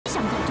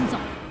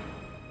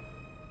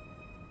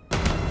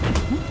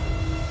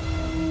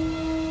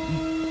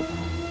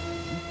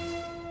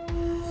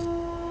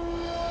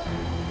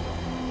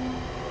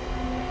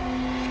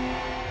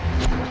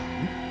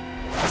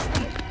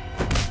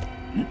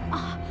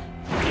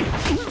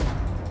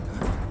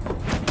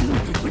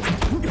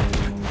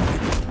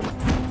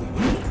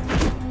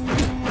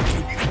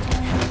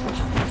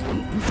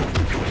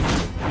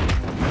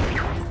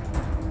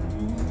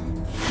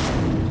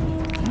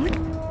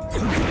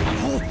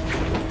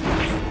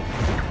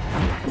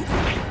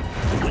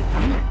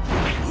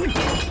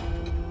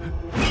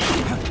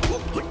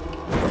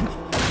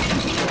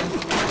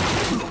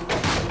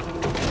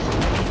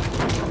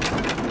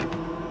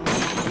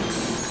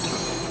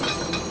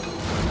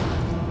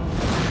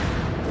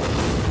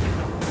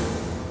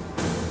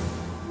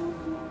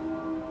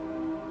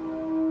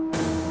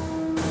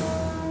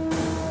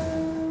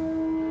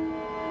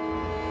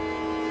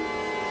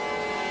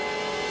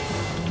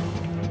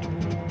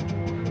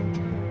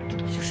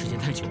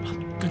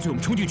脆我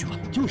们冲进去吧。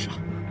就是啊。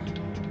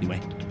李维，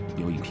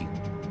你有引聘。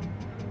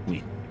吴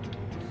影，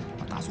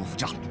把大锁府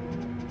炸了。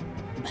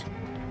明白。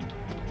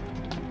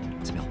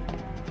怎么样？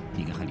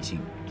你跟韩立新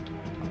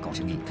把高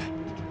香给引开。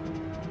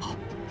好。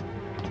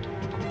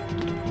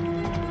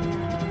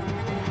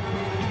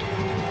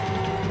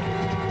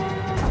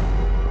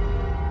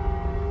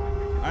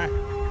哎，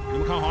你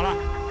们看好了，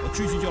我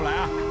去就来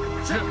啊！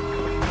是。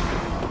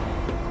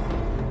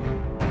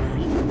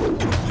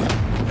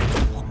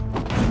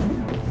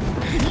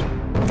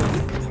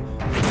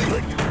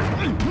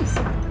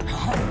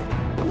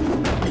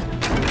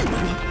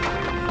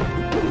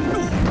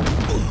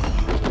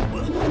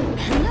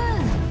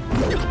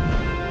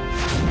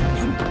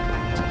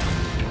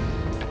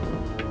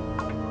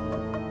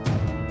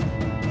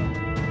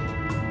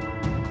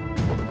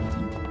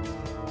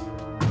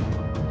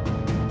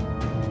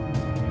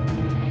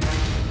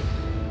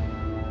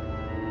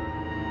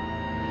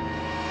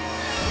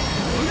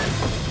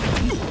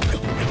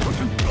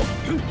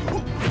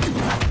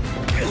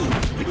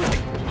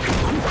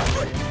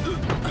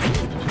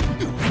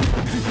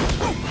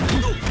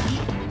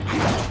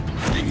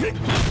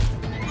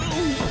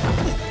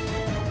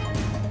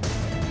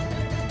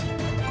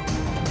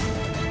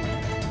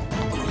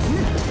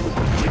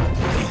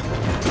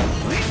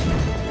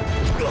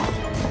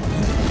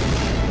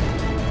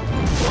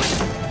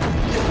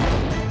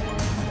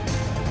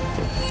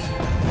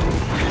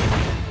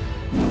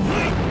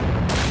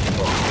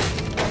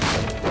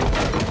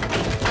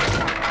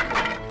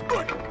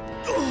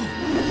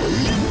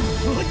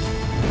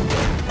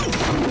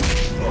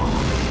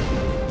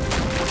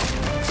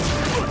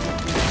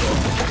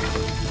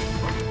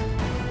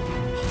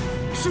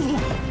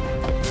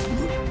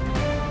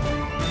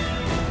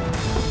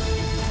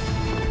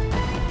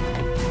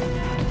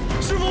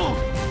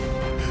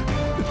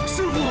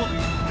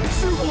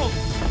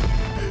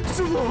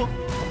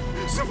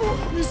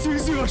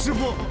 师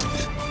傅，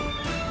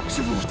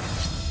师傅，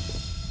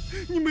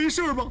你没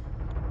事吧？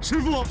师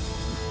傅，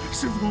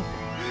师傅，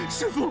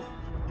师傅，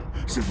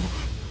师傅，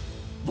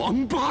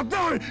王八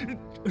蛋！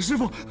师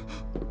傅，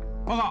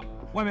报告，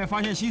外面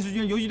发现新四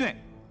军游击队，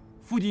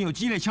附近有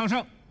激烈枪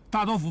声，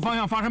大东府方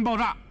向发生爆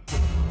炸。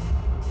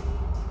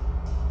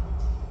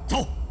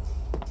走。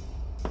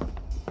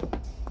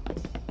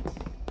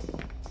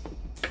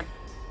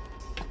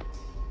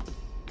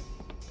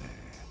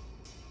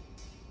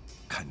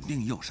肯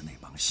定又是那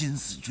帮新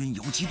四军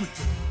游击队，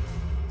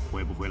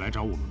会不会来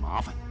找我们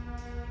麻烦？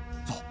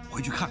走，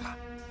回去看看。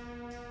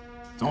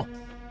走。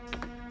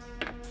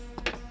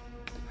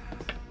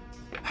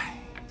哎，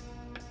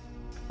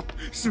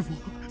师傅，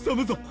咱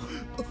们走，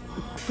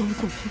咱们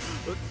走。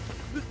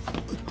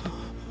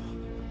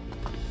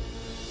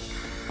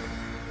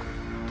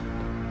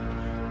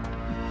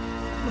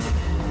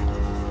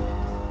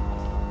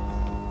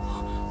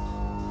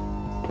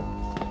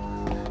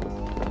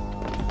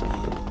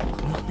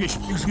岳师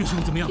傅，岳师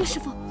傅怎么样？岳师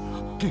傅，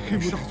给黑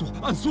木大佐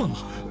暗算了。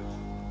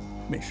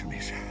没事没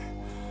事。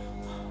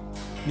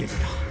聂队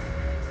长，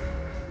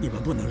你们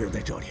不能留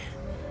在这里。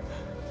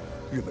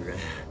日本人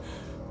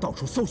到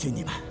处搜寻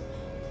你们，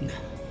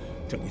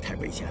这里太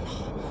危险了。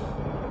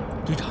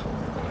队长，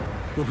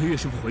我陪岳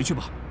师傅回去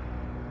吧。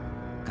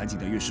赶紧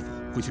带岳师傅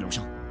回去疗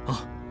伤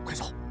啊！快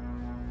走。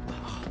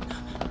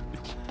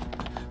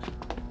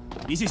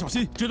一切小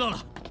心，知道了。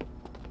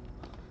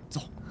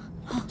走，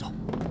走。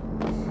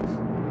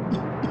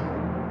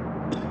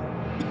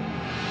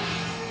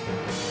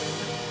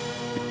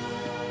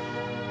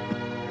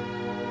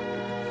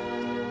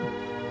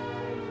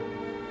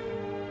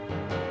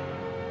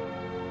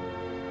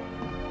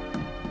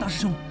 大师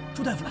兄，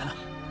朱大夫来了！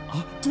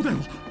啊，朱大夫，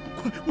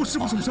快，我师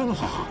傅受伤了！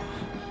好，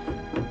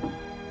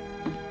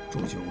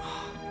朱兄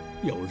啊，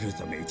有日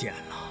子没见了。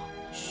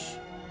嘘，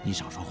你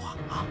少说话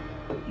啊。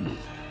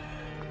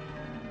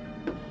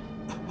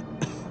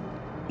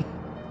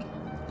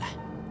来，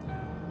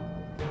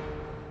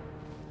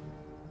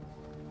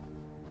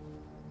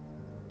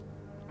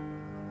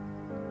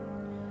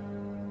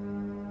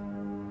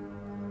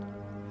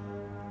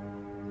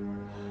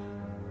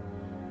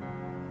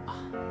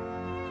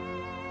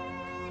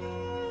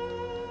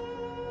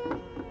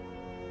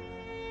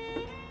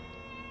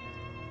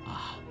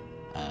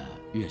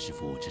岳师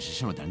傅只是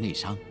受了点内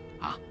伤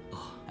啊，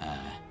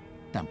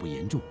但不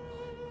严重，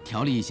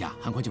调理一下，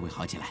很快就会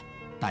好起来，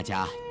大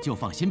家就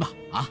放心吧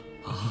啊。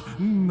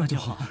那就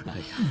好，哎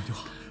呀，那就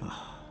好。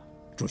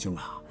朱兄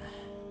啊，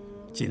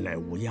近来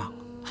无恙。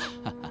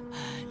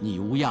你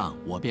无恙，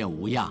我便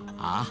无恙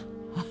啊。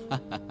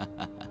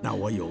那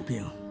我有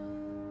病，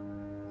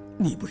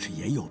你不是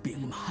也有病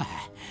吗？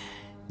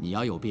你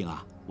要有病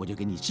啊，我就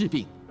给你治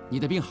病，你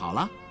的病好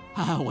了，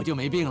我就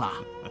没病了。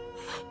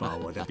把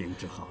我的病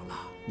治好了，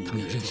你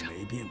也就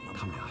没病了。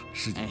他们俩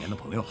10几年的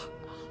朋友了。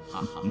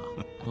好。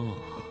哦，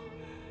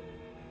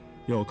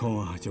有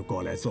空啊就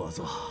过来坐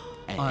坐。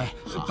哎，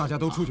大家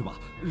都出去吧，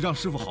让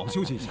师傅好好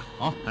休息一下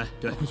啊！哎，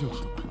对，回去吧。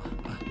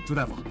朱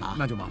大夫，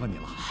那就麻烦你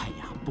了。哎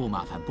呀，不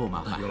麻烦，不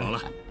麻烦。有劳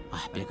了。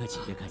哎，别客气，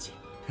别客气。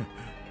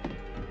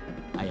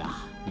哎呀，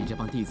你这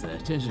帮弟子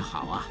真是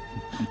好啊！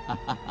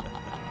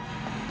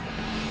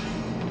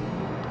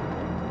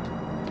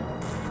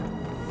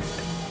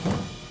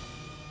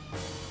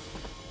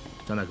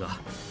张大哥，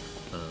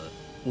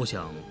我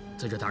想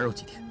在这打扰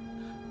几天，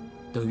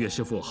等岳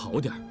师傅好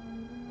点，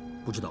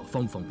不知道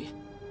方不方便？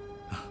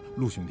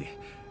陆兄弟，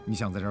你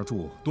想在这儿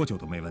住多久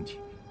都没问题，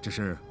只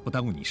是不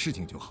耽误你事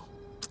情就好。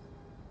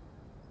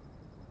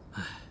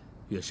哎，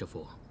岳师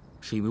傅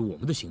是因为我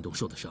们的行动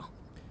受的伤，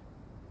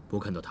不过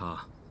看到他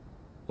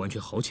完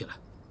全好起来，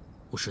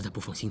我实在不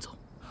放心走。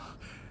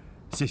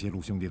谢谢陆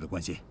兄弟的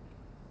关心，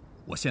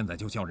我现在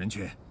就叫人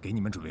去给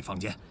你们准备房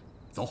间。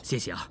走，谢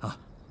谢啊！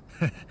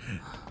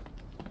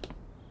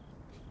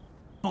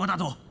报告大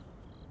佐，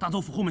大佐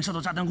府后面受到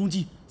炸弹攻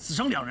击，死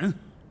伤2人，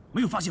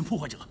没有发现破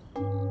坏者。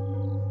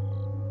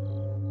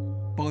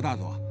报告大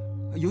佐，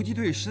游击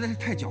队实在是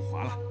太狡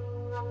猾了，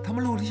他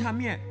们露了下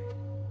面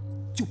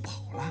就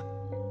跑了。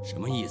什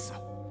么意思？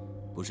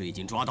不是已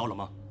经抓到了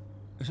吗？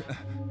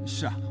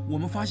是啊，我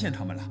们发现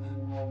他们了，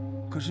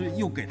可是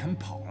又给他们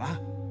跑了。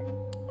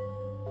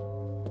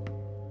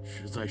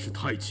实在是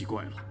太奇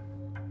怪了。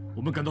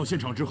我们赶到现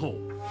场之后，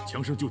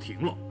枪声就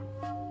停了。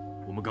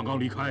我们刚刚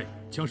离开，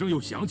枪声又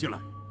响起来，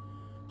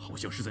好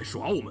像是在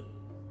耍我们。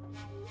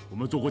我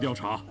们做过调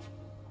查，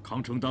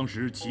康城当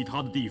时其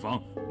他的地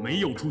方没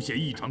有出现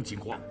异常情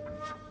况。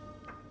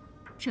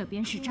这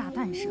边是炸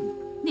弹声，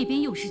那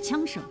边又是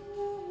枪声，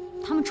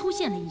他们出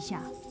现了一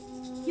下，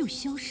又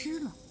消失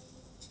了。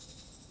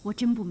我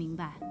真不明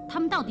白，他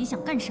们到底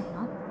想干什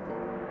么？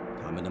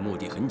他们的目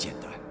的很简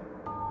单，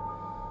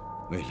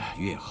为了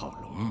岳浩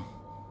龙，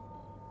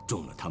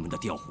中了他们的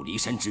调虎离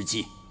山之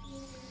计。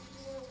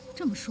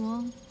这么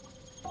说，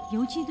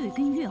游击队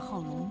跟岳浩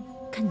龙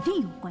肯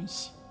定有关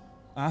系。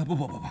啊，不，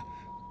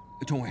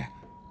钟伟，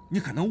你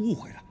可能误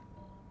会了，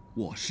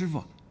我师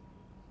傅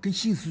跟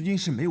信四军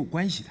是没有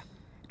关系的，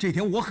这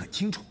点我很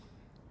清楚。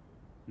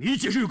你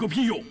解释有个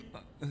屁用！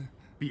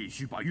必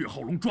须把岳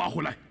浩龙抓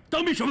回来，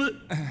当面审问。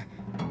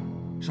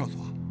少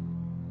佐，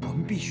我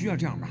们必须要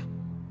这样吧？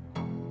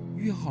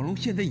岳浩龙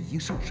现在已经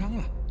受伤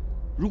了，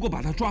如果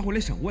把他抓回来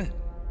审问，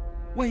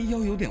万一要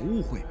有点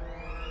误会，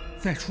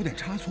再出点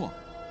差错，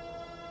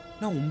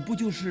那我们不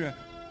就是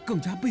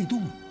更加被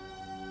动了？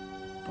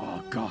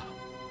八嘎！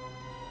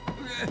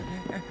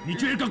你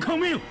居然敢抗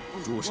命！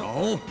住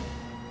手！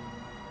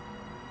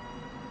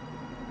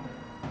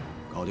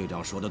高队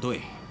长说的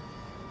对，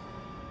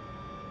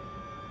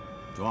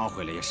抓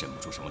回来也审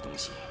不出什么东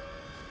西。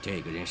这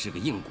个人是个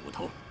硬骨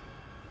头，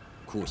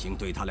酷刑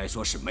对他来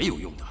说是没有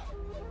用的。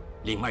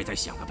另外再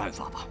想个办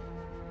法吧。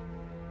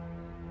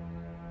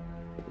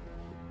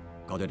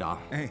高队长，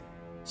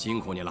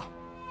辛苦你了，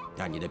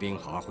带你的兵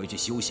好好回去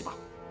休息吧。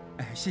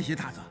谢谢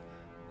大佐。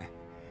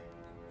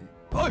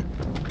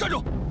站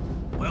住！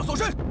我要搜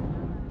身！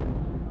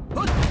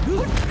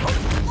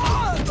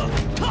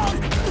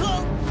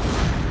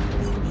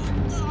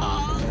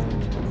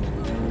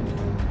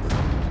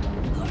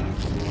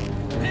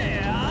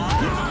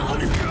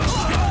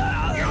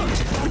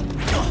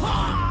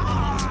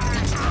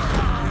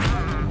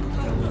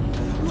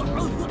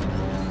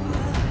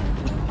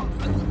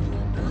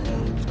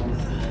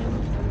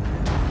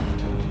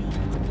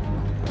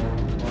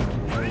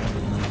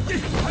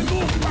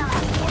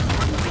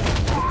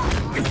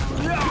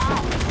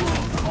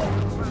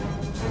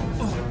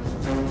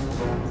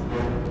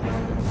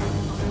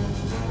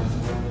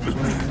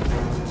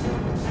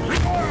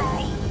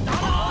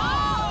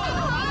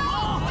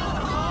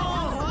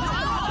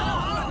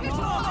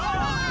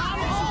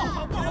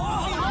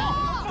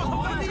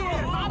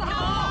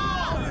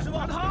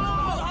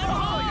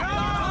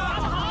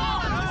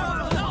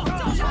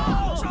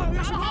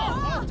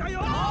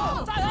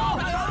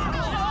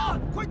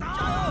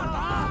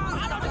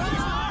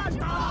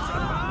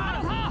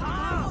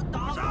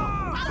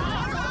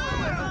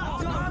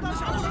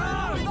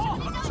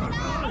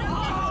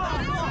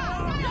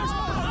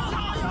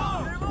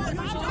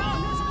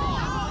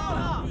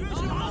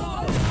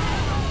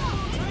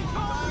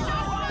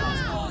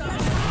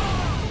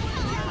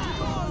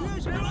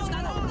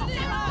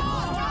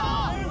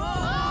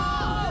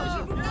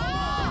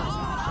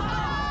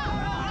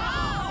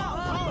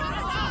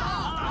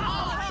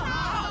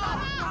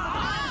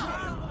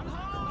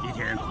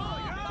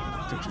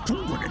这是中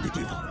国人的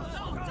地方，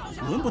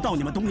轮不到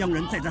你们东洋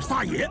人在这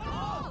撒野。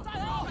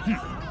哼，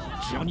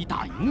只要你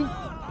打赢，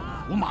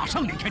我马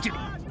上离开这里。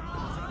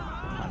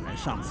看来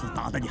上次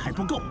打的你还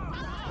不够，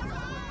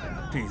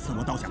这次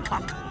我倒想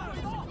看看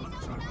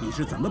你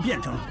是怎么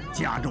变成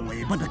夹着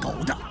尾巴的狗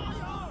的。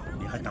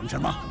你还等什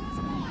么？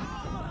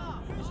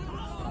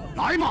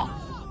来嘛！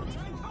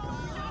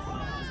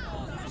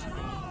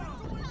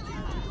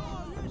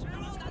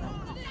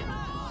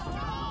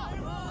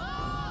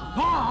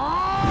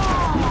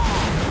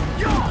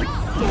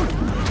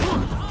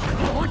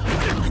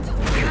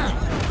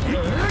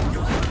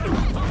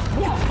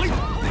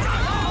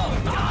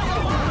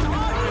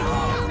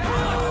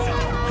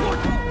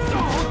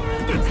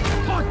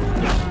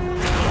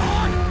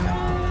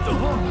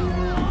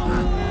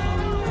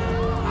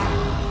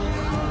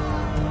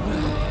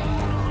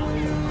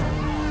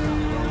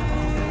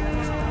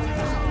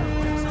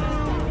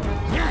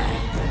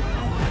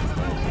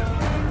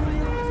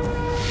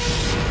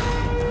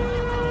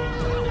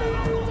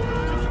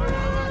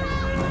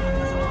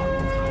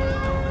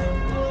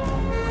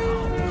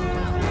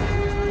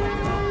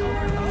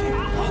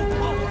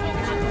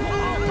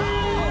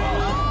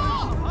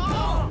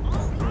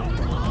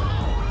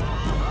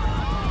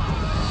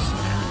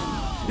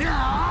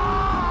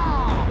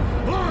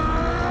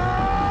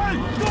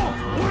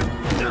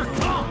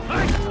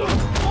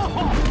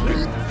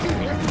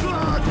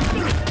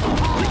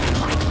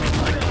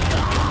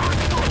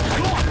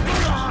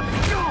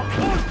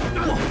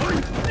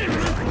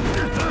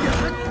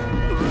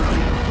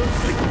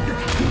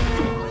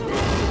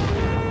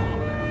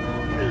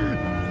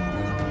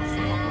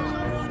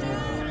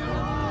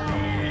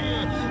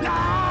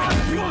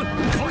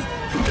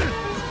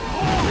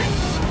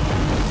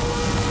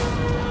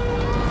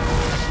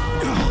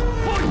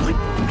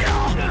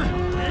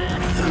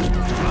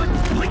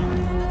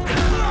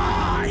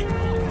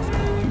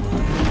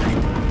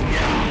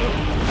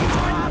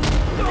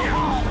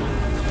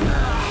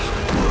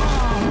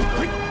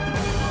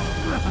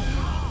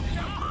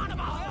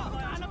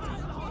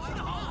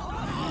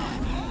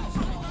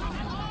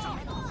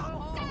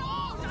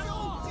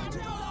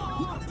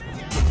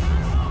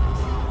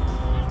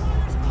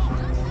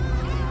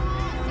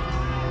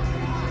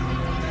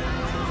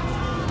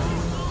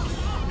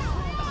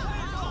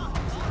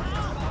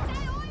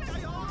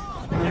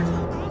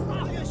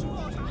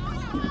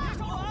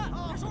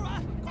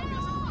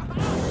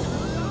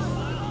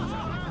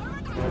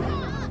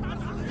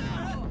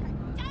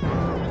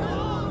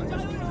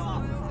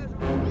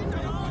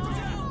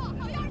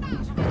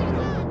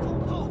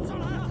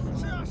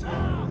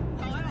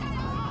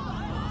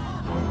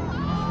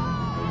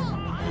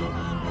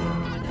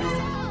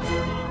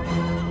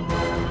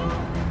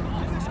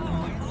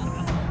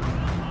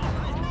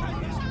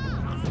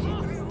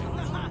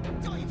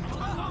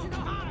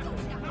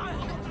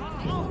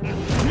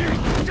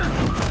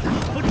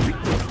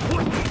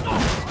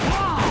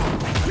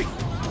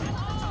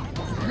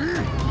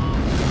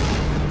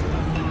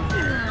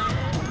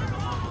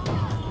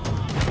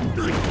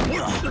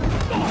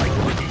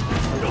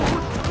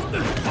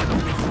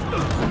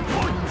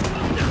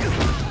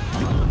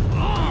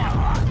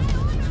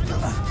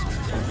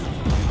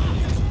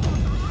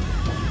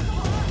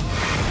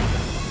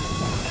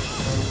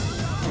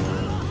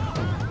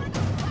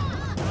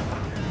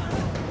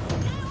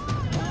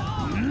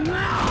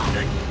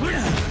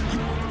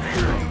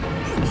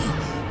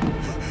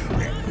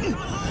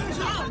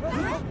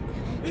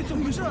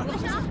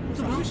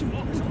师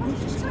傅，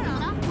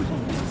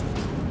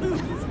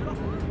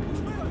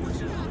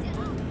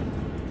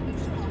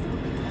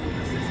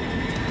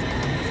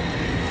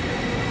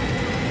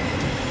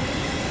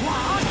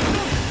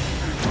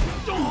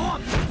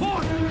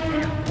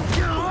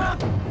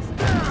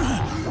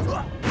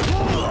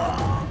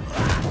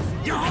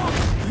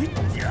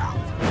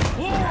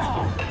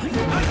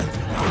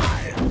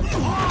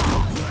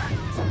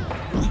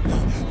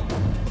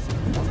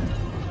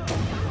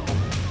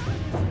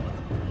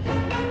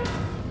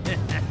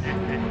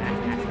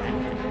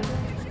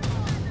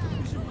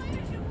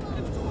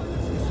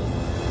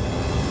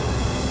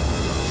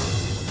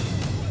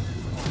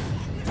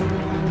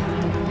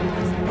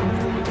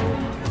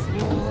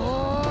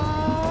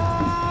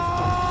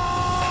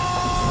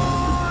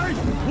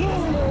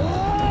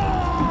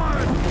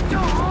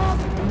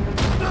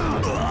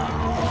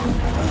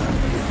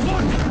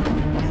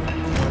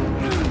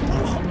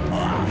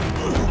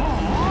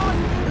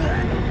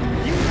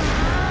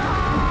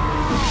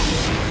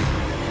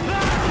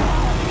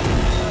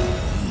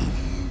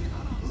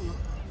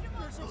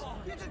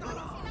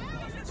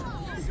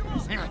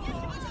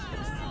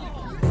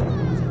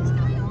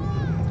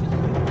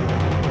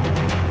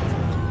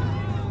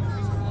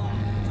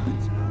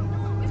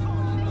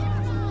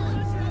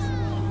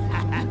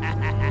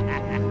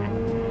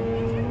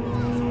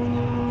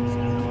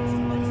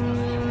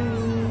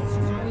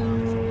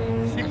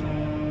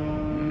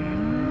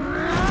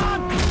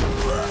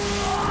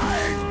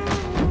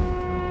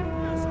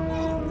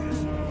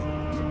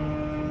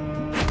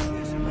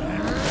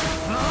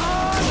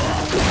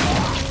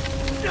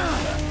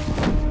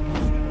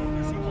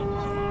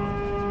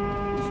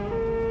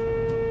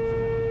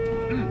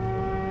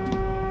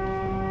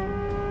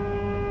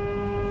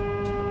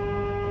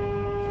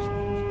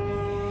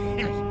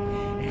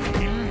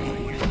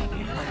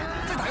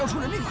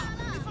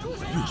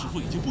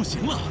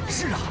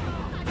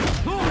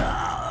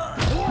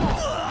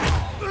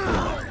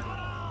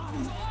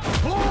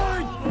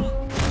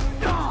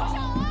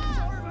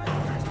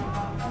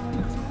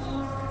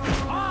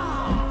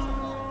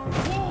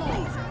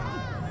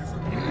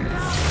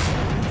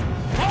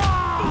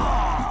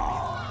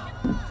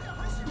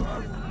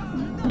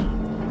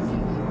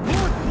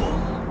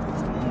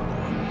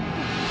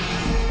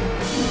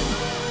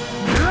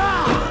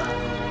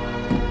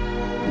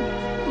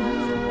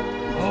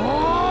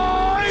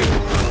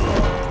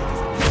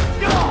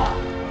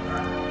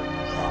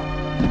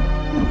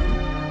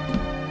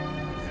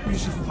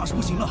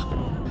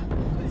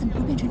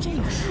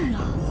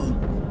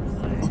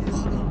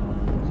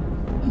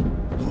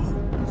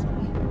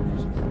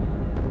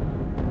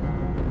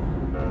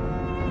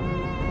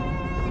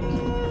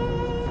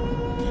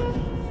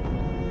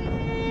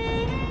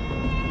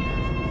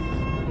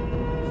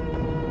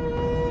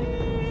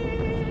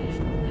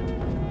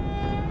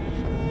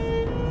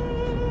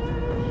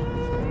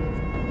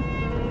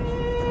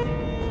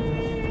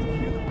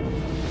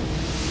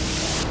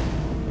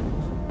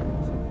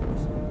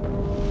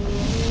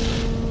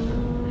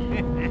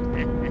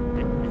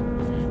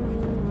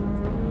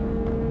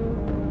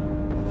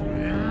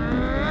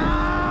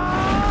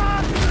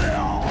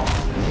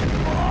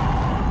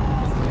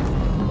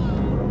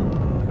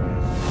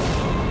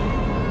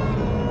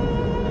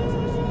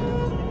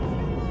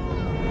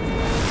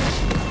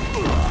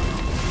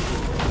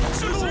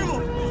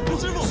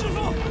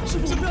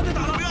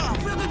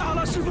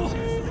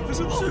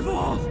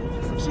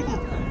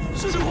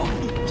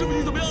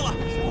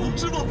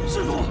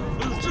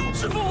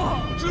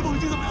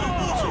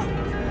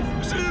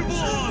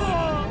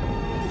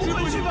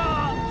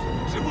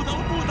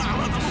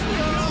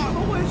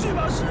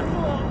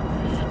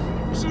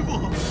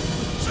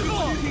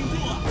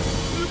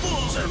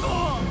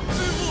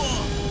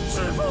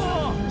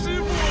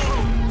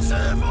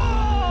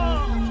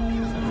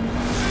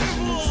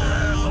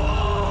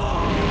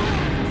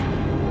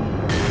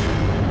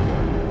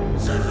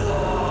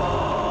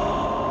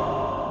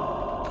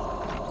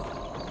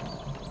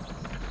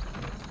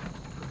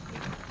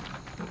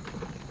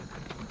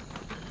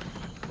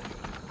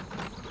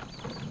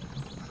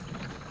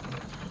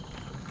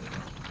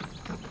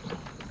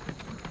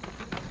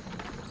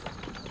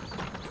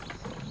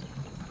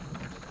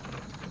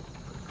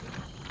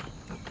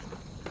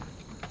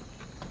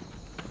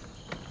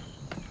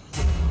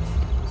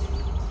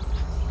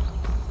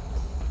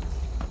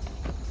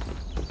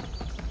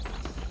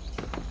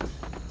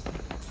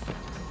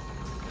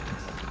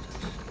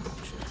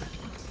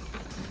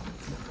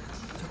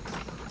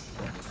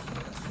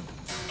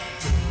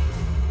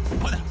怎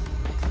么了？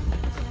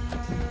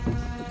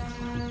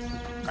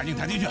赶紧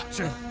抬进去。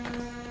是。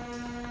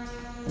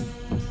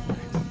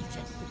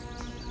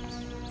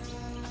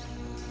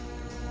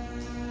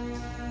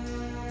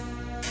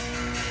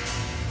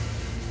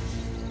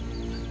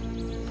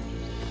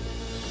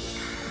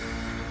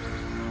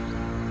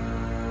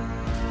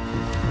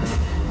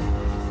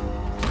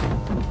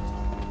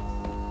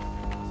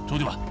出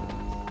去吧。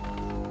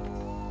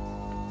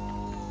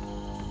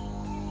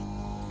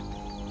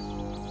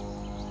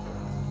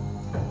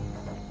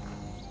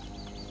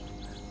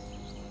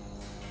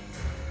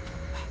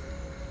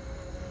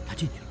他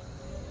进去了，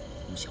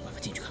我们想办法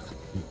进去看看。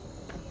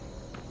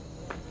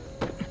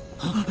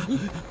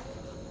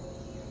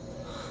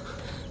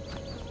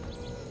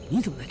你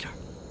怎么在这儿？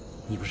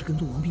你不是跟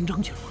踪王平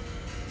章去了吗？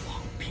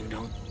王平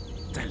章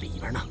在里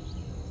边呢。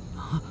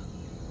啊？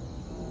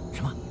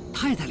什么？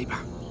他也在里边？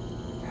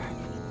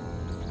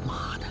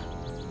妈的！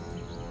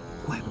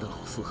怪不得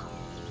老四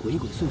鬼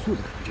鬼祟祟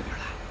的赶到这边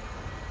来，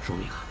说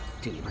明啊，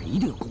这里边一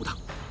定有勾当。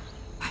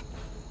哎，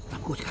咱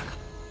们过去看看。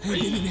哎，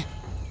别！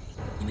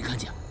你没看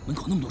见门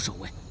口那么多守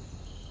卫？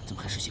咱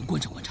们还是先观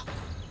察观察。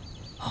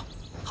好，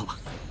好吧。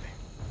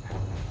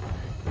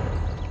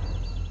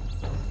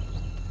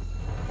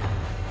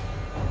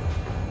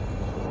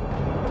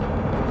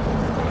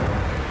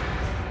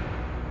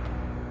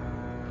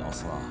老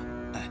四啊，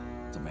哎，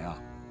怎么样？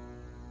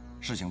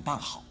事情办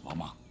好了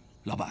吗？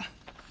老板，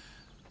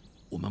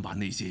我们把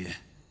那些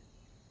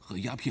和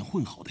鸦片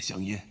混好的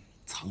香烟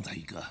藏在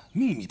一个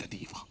秘密的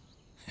地方，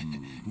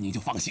您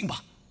就放心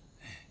吧。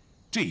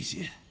这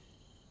些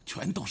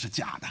全都是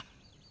假的，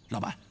老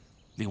板。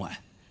另外，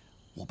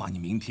我把你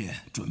明天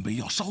准备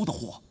要烧的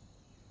货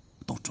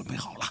都准备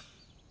好了。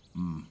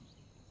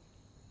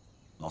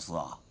老四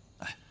啊，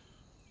哎，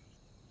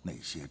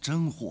那些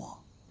真货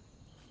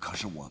可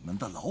是我们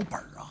的老本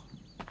啊，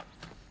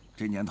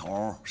这年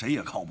头谁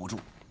也靠不住。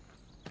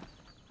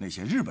那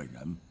些日本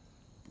人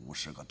不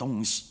是个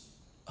东西，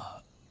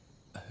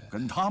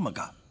跟他们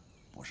干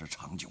不是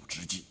长久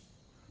之计，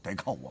得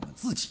靠我们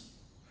自己，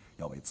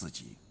要为自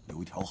己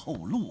留一条后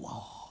路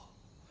啊。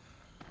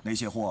那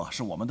些货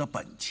是我们的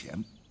本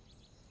钱，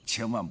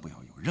千万不要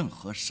有任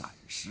何闪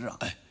失啊！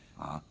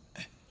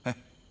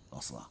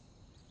老四啊，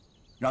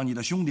让你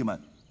的兄弟们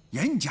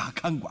严加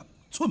看管，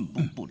寸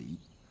步不离，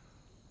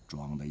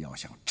装的要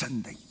像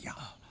真的一样，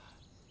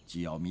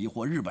既要迷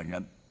惑日本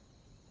人，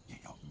也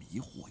要迷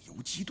惑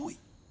游击队。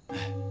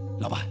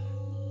老板，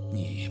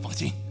你放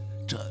心，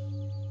这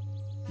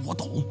我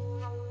懂。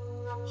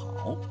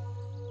好，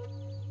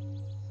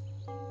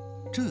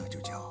这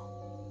就叫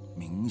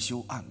明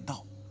修暗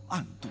道，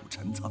暗度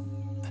陈仓。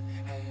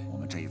我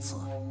们这一次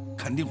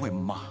肯定会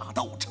马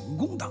到成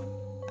功的。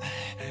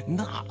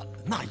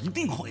那一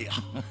定会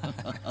啊！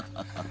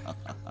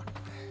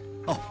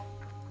哦，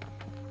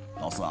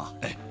老四啊，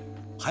哎，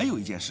还有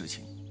一件事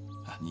情，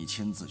你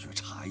亲自去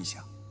查一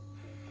下，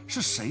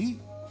是谁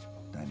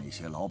带那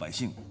些老百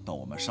姓到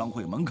我们商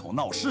会门口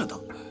闹事的？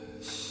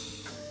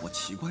我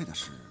奇怪的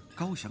是，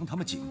高翔他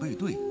们警备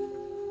队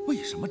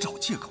为什么找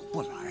借口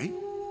不来？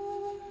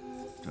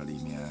这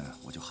里面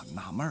我就很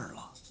纳闷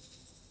了。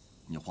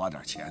你花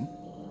点钱，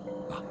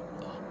我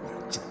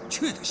要准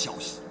确的消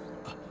息。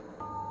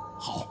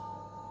好，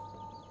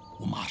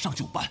我马上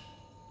就办。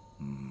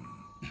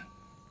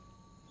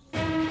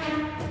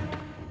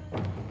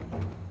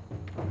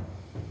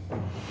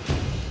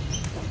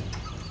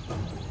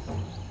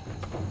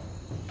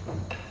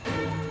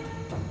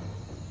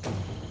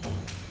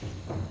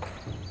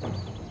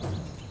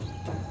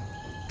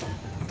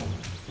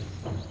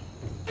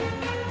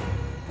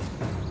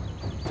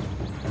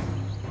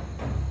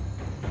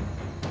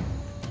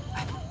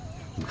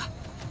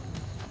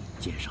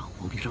街上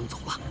王平章走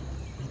了，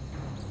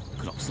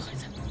可老四还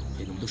在，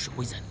还有那么多守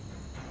卫在呢。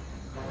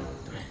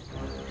对，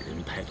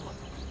人太多，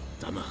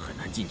咱们很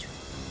难进去。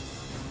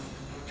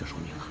这说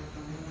明啊，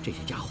这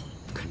些家伙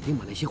肯定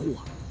把那些货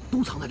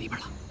都藏在里边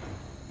了。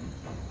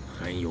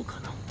很有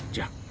可能。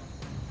这样，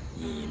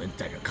你们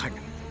在这看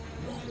着，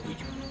我回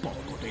去报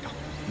告队长。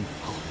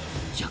好，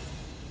行。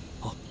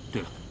哦，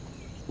对了，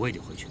我也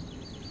得回去，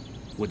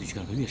我得去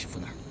看看岳师傅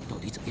那儿到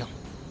底怎么样了。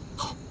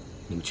好，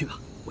你们去吧，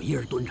我一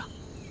人蹲着。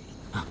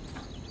啊，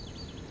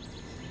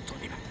走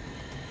那边。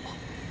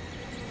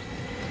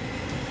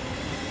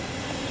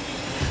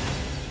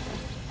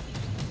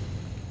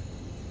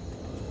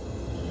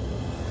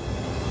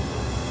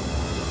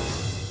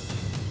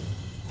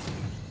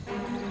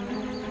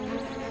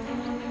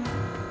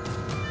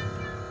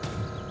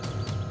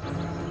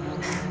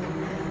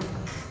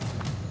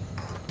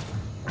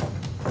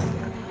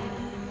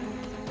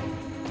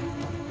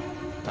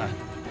哎，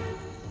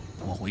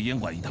我回烟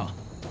馆一趟，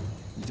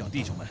你叫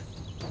弟兄们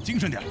精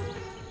神点。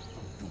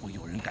如果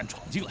有人敢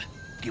闯进来，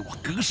给我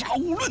格杀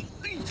勿论！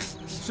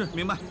是，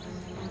明白。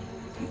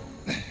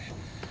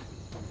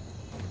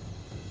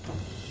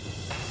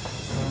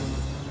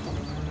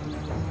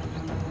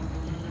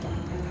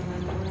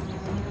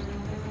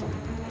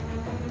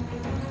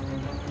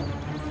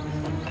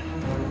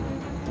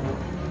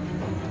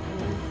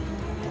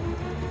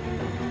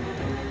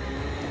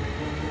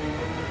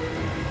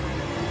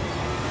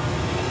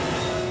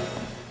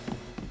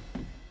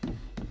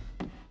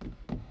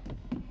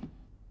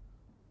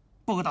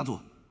报告大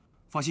佐，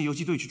发现游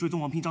击队去追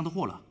踪王平章的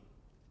货了。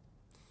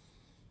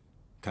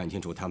看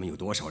清楚他们有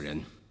多少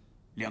人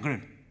？2个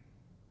人。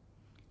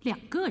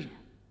2个人？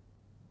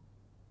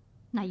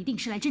那一定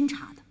是来侦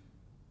查的。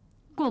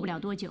过不了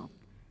多久，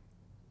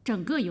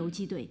整个游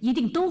击队一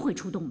定都会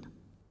出动的。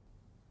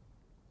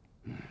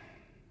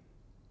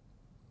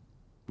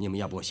你们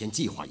要不先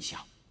计划一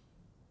下，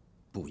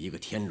布一个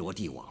天罗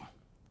地网，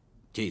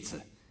这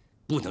次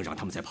不能让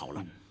他们再跑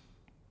了。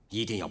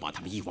一定要把他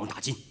们一网打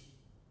尽。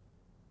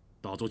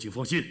大佐，请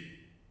放心，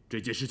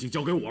这件事情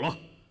交给我了，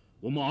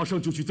我马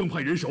上就去增派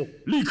人手，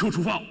立刻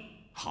出发。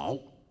好，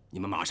你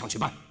们马上去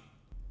办。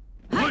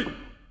嗨。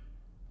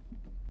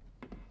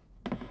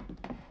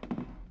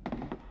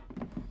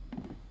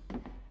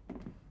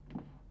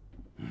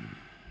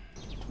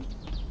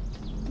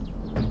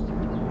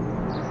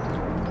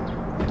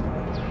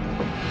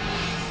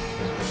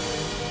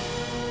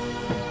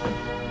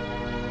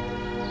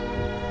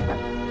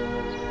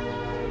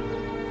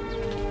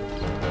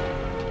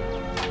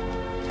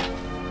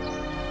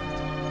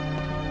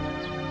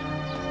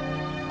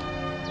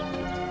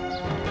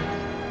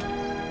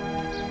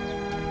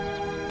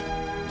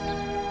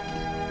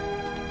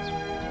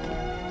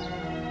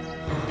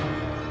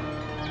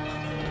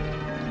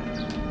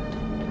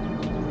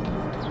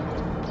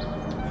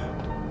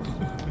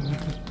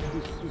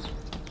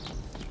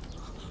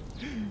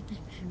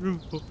 师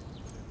傅，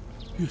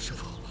岳师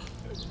傅，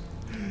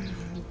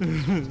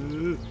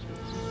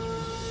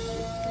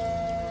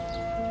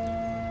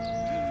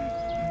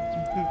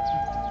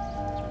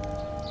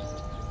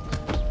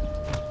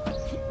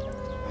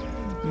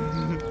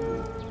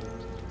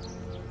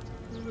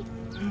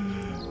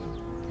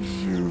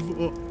师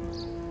傅，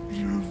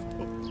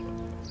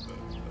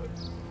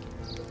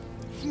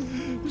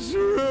师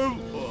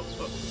傅，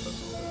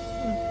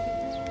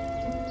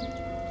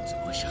怎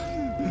么回事？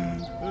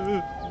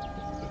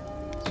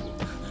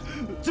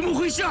怎么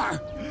回事？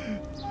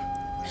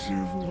师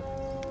傅，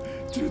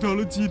知道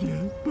了祭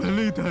典摆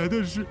擂台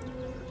的事，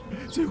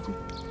结果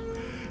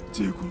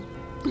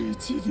被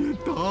祭典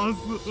打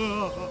死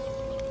了。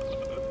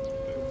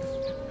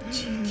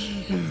祭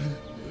典，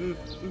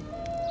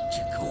这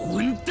个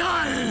混蛋！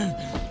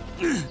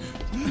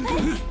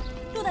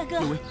陆大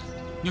哥，有为，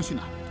你要去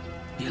哪？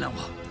别拦我，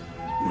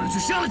我要去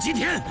杀了吉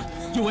田。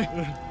有为，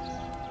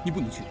你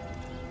不能去，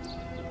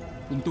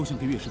我们都想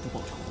给岳师傅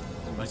报仇，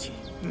而且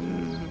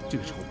这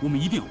个仇我们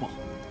一定要报。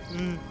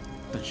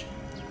但是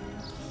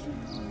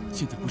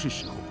现在不是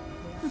时候。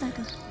陆大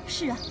哥，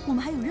是啊，我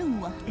们还有任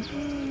务啊。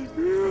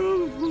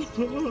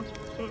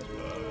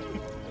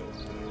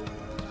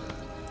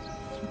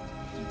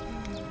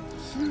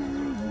师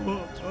傅，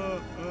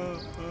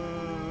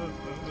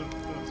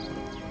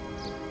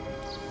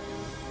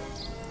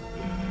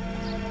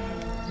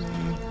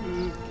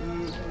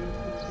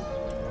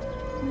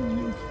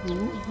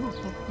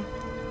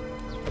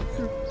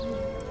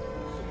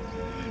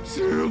师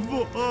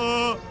傅，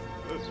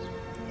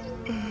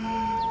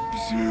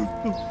师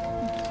傅，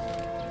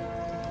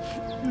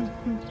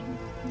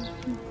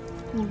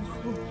不好。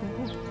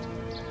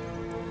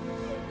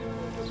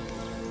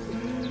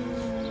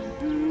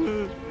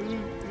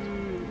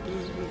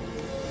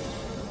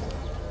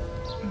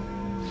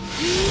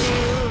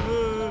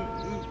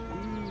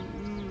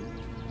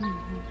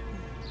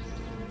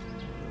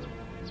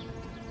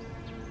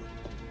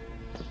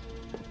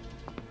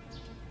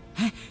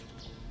哎，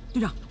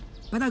队长，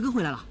白大哥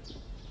回来了。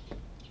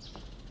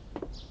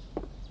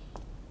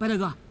白大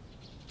哥，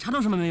查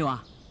到什么没有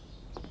啊？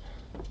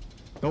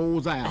都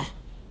在啊。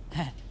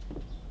哎，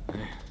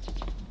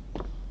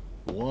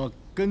我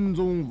跟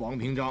踪王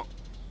平章，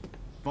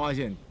发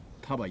现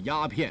他把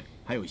鸦片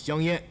还有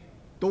香烟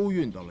都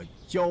运到了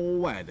郊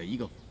外的一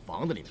个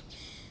房子里面。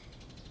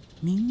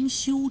明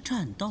修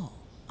栈道，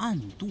暗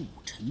度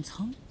陈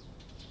仓，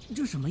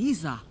这什么意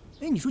思啊？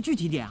哎，你说具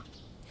体点啊。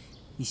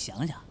你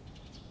想想，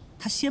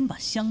他先把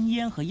香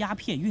烟和鸦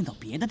片运到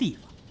别的地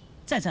方，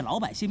再在老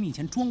百姓面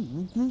前装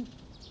无辜，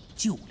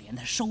就连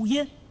他收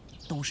烟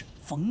都是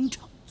逢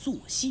场作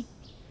戏。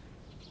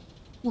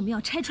我们要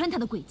拆穿他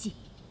的诡计，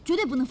绝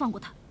对不能放过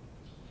他。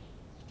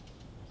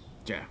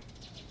这样，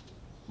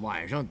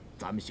晚上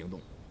咱们行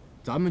动，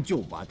咱们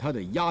就把他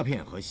的鸦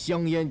片和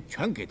香烟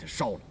全给他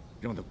烧了，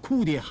让他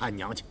哭爹喊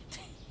娘去。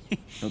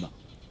等等，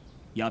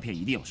鸦片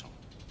一定要烧，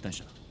但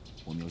是呢，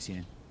我们要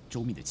先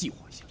周密的计划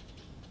一下。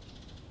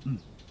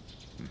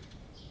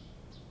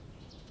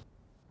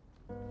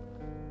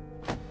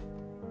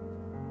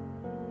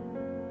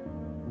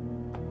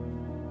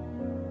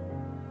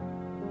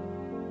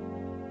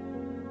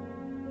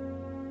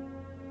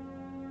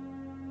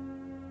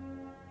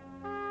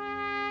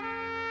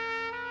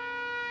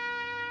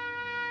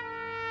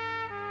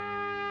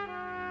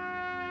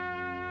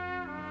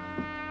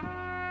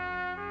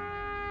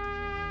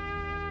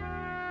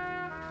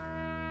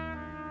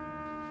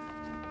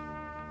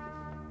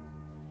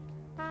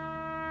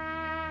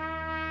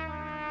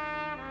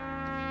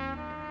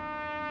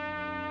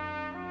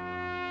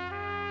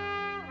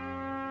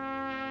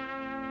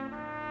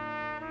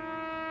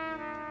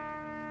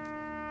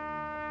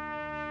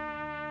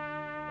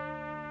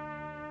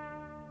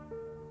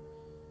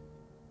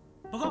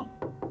报告，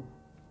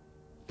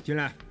进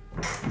来。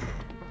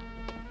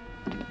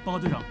报告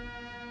队长，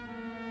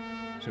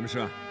什么事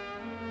啊？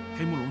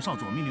黑木龙少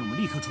佐命令我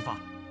们立刻出发。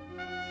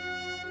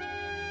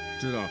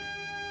知道了，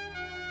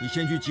你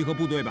先去集合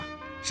部队吧。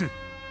是。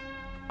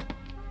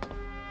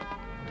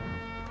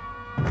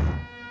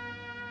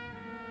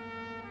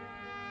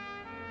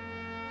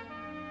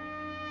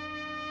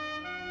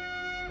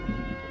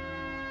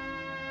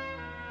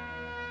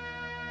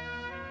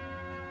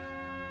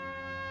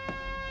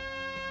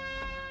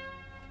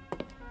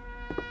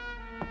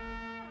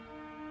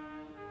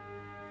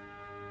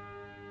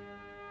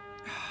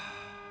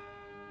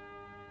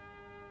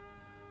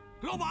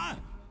老板，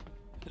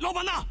老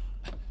板呢？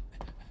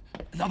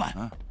老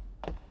板，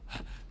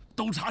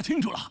都查清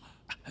楚了，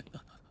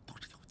都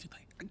是游击队，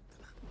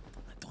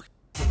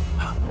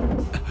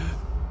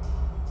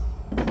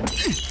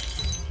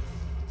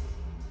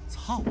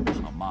操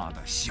他妈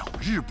的小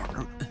日本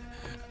儿！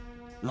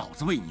老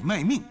子为你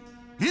卖命，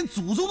连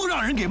祖宗都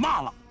让人给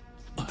骂了，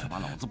这把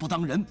老子不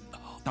当人，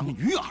当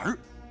鱼饵，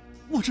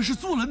我这是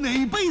做了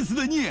哪辈子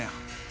的孽啊！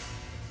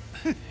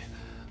哼，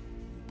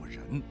你不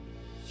仁，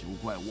休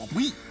怪我不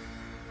义，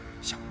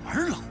想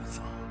玩老子？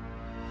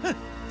哼，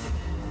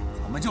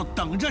咱们就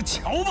等着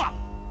瞧吧！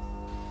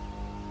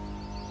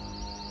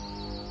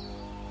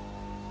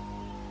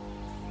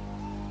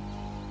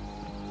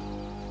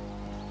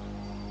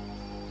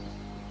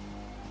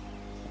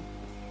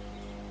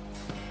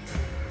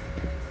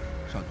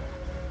少总，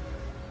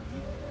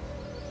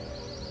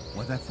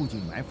我在附近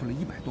埋伏了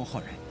100多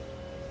号人，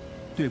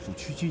对付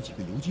区几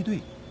个游击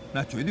队，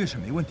那绝对是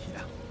没问题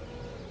的。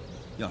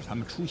要是他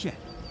们出现，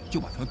就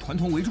把他们团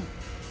团围住，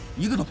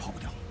一个都跑不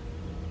掉。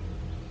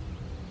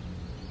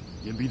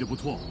掩蔽的不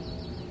错，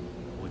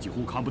我几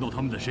乎看不到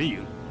他们的身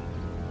影。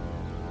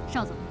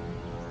少总，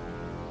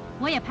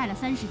我也派了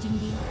30精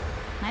兵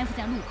埋伏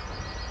在路口，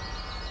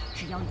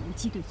只要游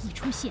击队一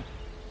出现，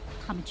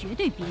他们绝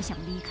对别想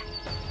离开。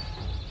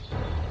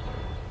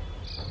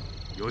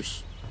哟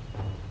西，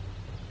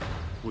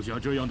布下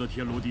这样的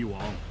天罗地网，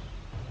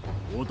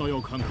我倒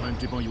要看看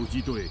这帮游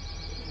击队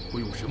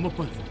会用什么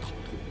办法逃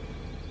脱。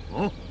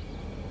哦。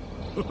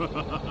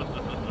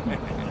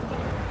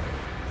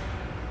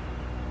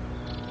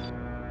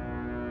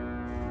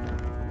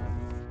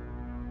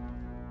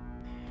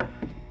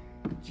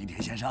吉田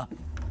先生，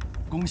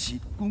恭喜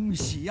恭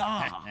喜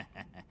呀！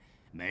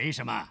没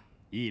什么，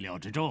意料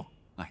之中。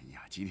哎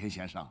呀，吉田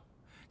先生，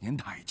您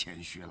太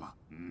谦虚了。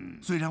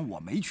虽然我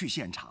没去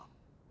现场，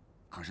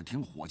可是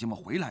听伙计们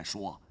回来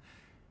说，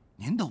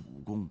您的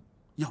武功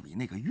要比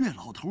那个岳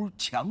老头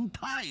强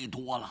太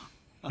多了。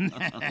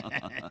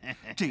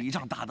这一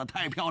仗打得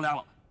太漂亮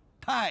了，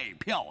太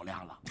漂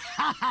亮了！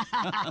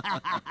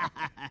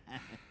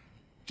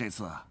这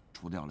次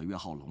除掉了岳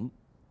浩龙，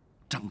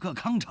整个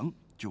康城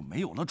就没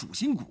有了主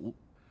心骨，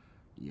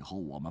以后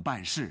我们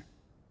办事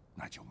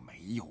那就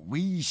没有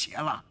威胁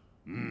了。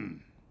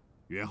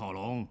岳浩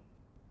龙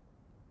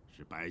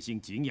是百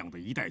姓敬仰的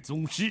一代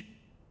宗师，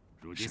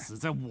如今死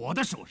在我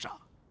的手上，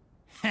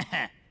嘿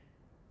嘿，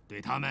对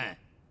他们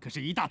可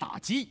是一大打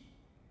击。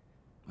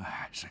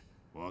哎，是。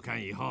我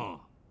看以后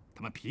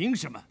他们凭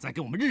什么再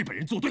跟我们日本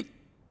人作对？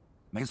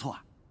没错，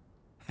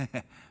嘿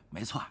嘿，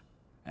没错。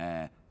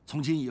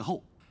从今以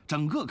后，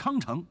整个康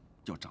城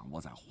就掌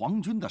握在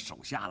皇军的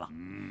手下了。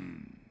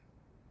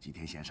吉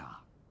田先生，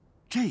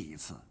这一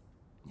次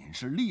您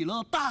是立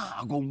了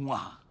大功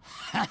啊！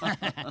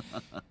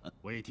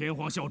为天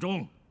皇效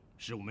忠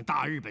是我们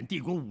大日本帝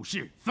国武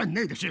士分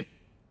内的事。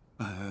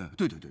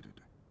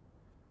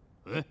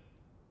对。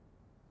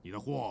你的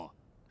货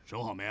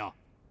收好没有？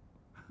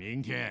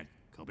明天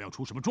可不要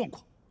出什么状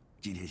况。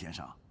吉田先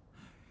生，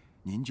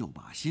您就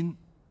把心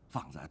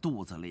放在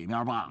肚子里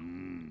面吧。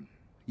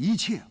一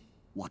切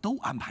我都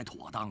安排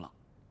妥当了，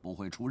不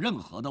会出任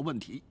何的问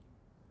题。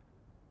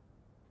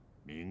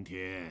明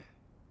天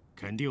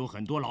肯定有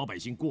很多老百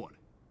姓过来，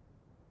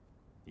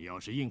你要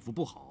是应付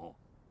不好，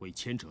会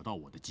牵扯到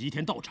我的吉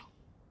田道场，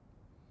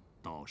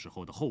到时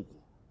候的后果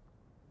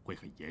会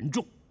很严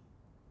重。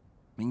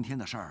明天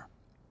的事儿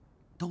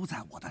都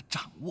在我的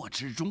掌握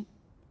之中，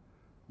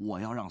我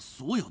要让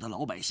所有的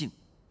老百姓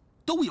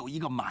都有一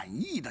个满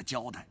意的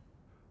交代。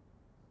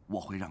我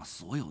会让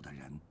所有的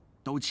人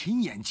都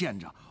亲眼见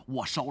着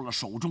我烧了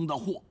手中的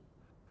货，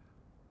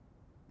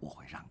我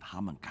会让他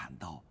们感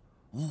到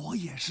我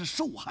也是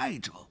受害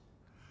者。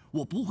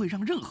我不会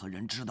让任何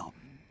人知道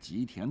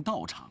吉田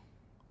道场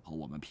和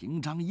我们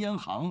平章烟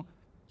行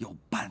有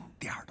半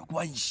点的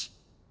关系。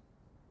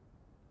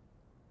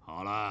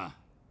好了，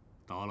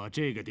到了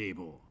这个地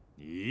步，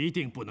你一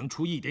定不能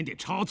出一点点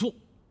差错，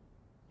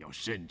要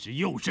慎之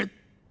又慎。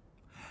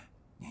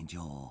您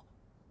就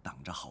等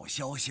着好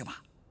消息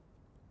吧。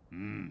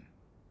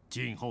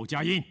静候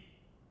佳音。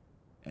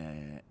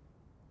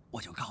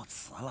我就告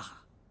辞了。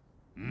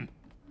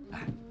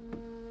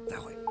再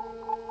会。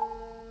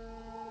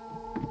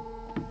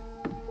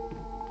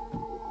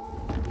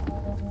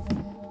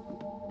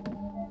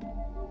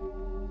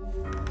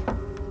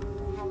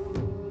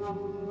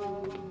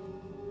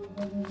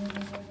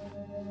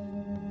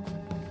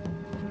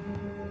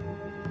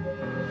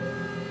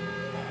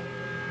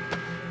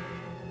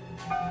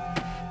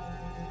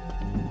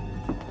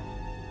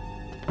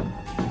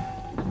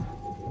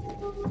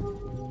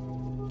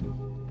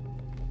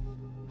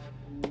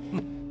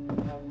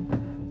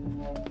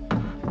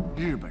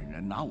日本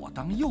人拿我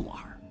当诱饵，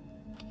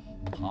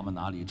他们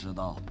哪里知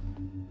道，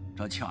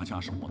这恰恰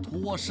是我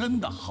脱身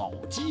的好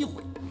机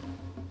会。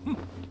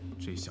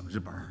这小日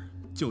本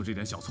就这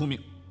点小聪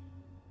明，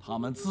他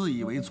们自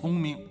以为聪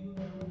明，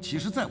其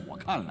实在我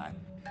看来，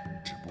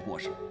只不过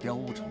是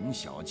雕虫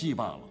小技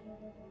罢了。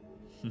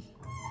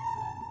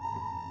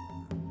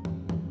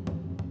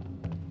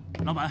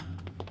老板，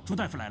朱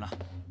大夫来了。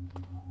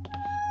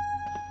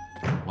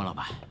王老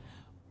板，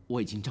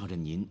我已经照着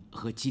您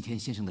和吉田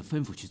先生的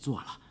吩咐去做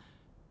了。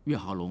岳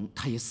浩龙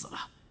他也死了，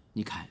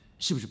你看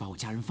是不是把我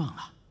家人放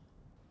了？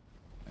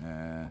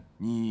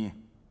你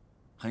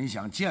很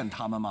想见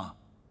他们吗？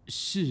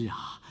是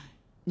啊，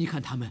你看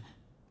他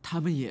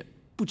们也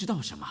不知道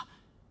什么，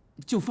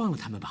就放了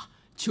他们吧，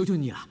求求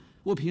你了。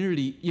我平日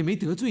里也没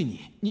得罪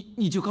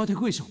你就高抬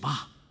贵手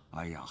吧。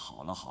哎呀，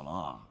好了好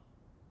了，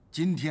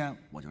今天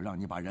我就让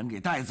你把人给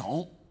带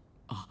走。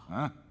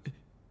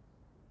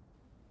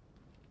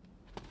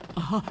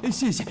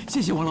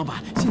谢谢王老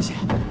板，谢谢。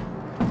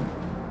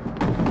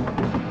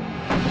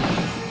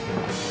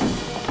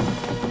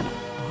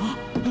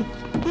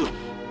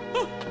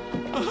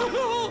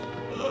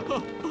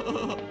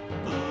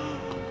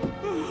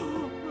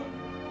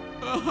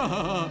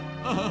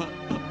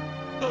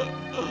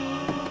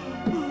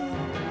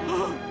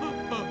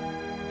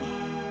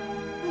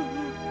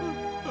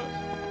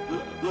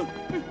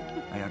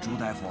哎呀，朱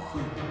大夫，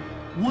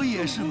我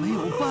也是没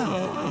有办法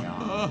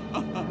呀。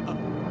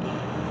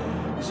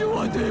是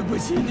我对不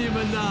起你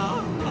们呐，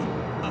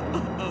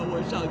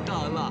我上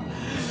当了，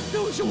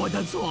都是我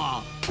的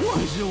错，我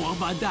是王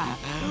八蛋，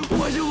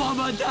我是王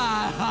八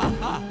蛋。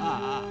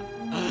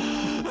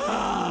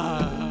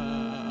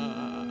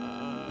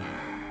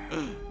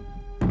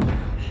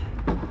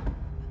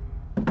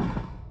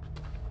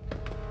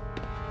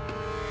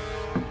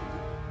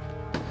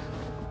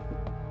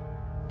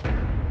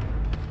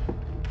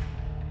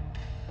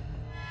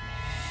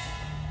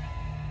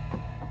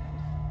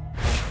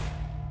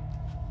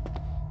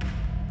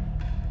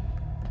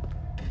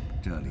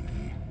这里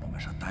我们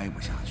是待不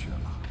下去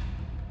了。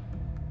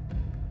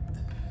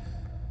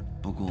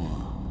不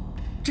过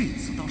这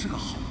次倒是个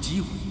好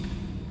机会，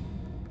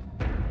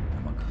我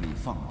们可以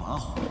放把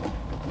火，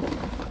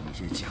把那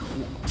些假货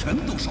全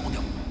都烧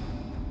掉，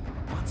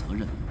把责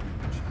任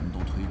全都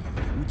推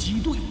给游击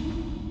队，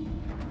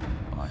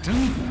把真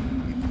货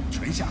给保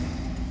全下来，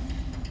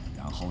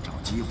然后找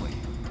机会，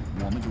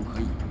我们就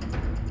可以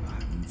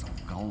远走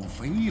高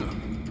飞了。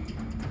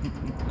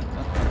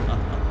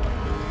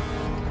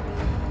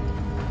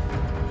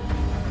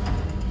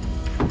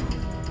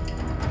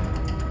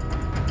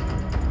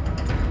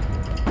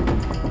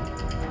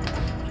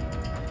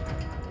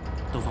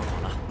都放好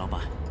了，老板。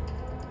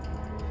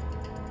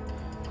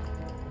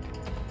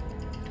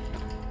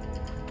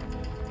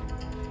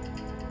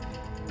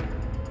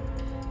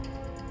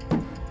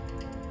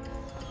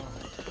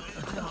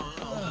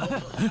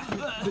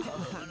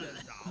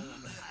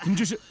你们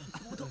这是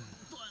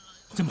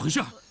怎么回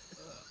事？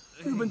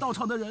日本道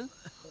场的人，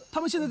他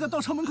们现在在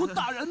道场门口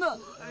打人呢，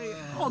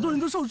好多人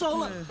都受伤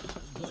了。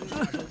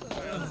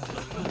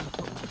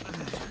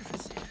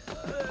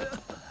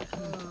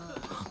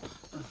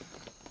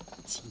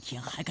今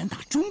天还敢打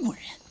中国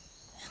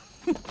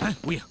人！哎，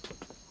吴影，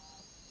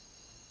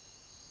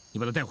你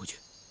把他带回去，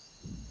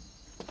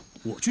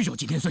我去找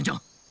吉田算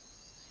账。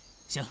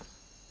行，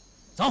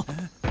走。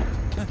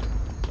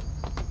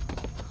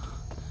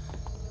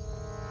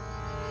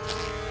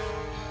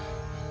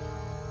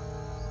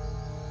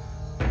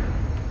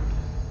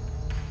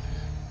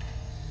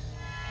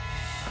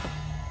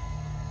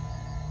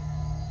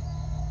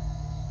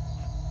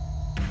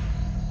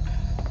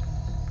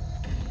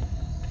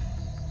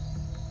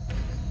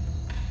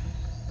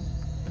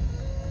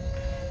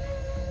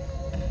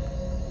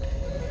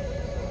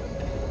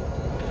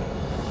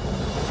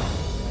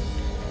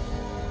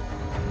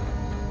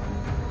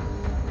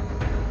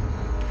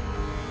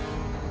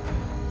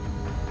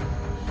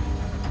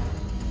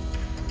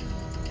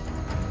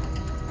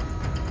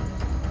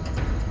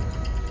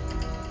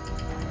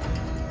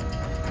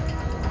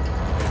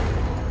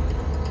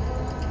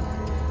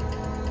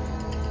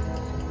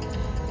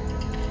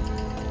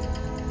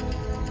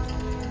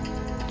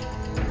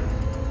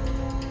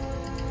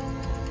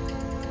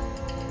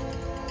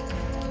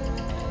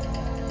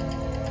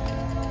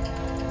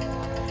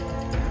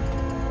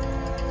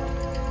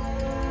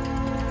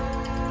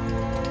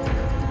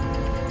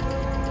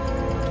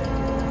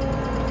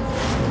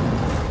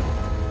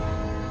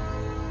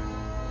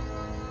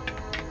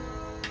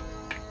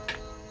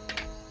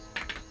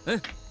哎，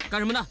干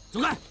什么呢？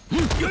走开！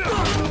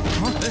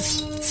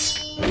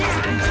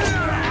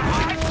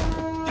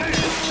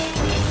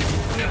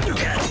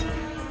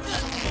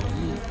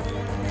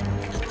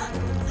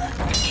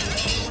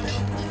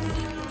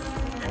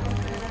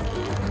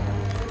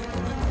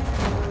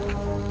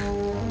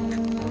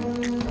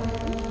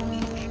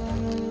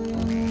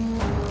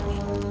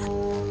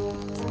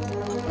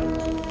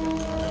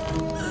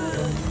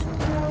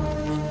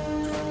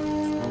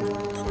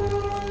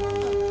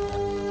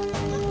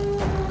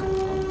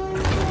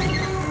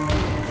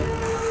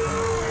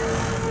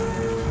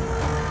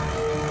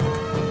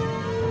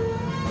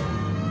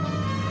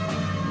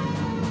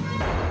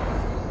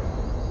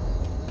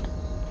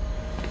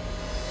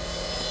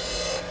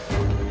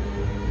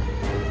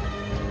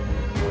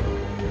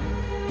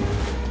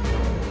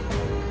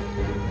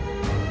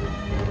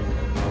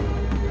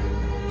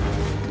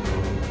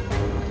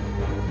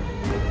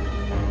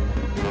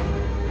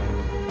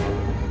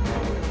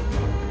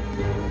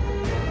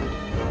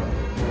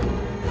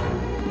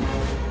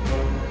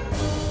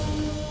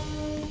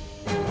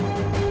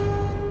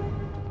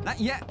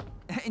爷，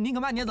您可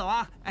慢点走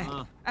啊！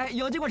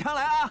有这过常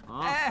来啊！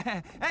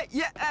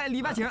爷，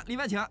里边请，里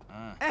边请。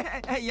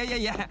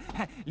爷，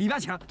里边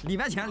请，里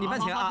边请，里边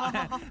请啊！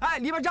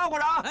里边招呼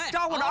着啊，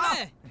招呼着啊！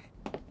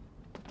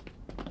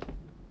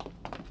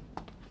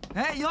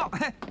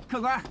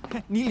客官，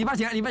你里边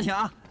请，里边请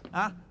啊！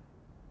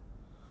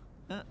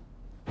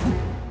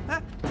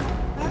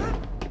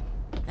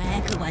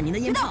客官，你的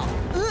烟炮，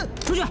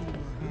出去！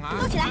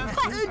都起来，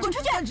快滚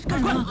出去！快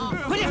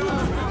点，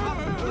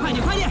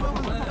快点！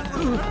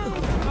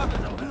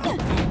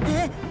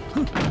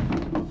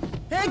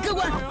客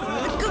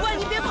官，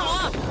你别跑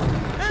啊！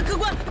客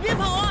官，别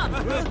跑啊！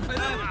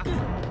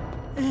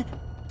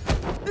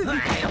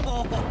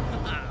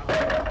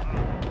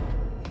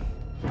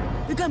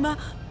干嘛？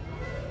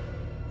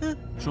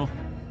说，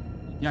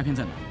鸦片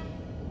在哪？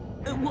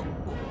我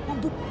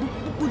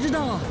不知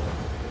道啊。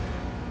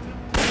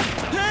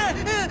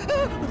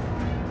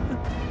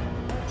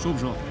说不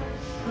说？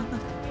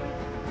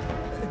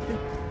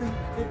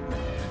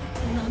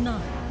那。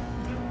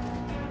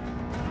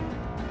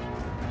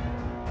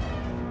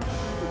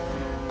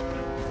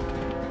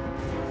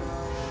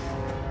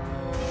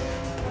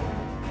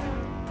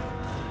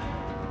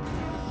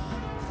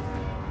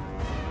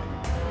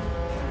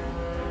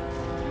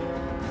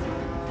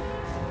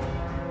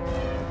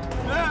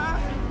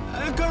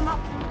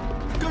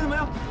干什么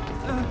呀？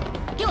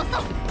给我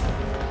搜！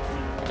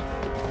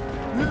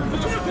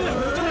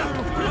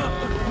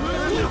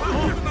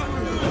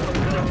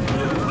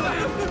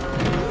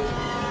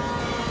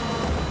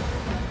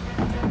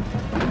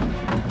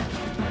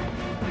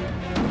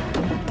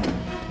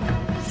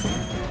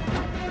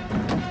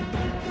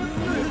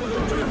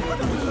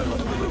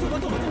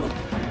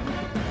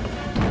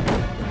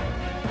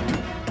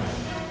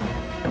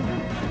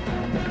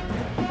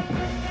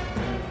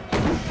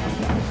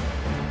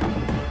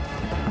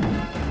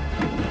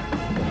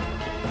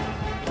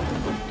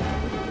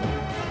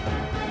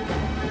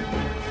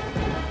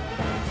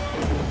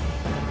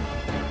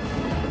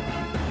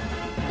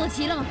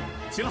齐了吗？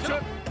齐了。是。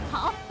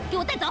好，给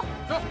我带走。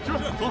是，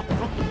走。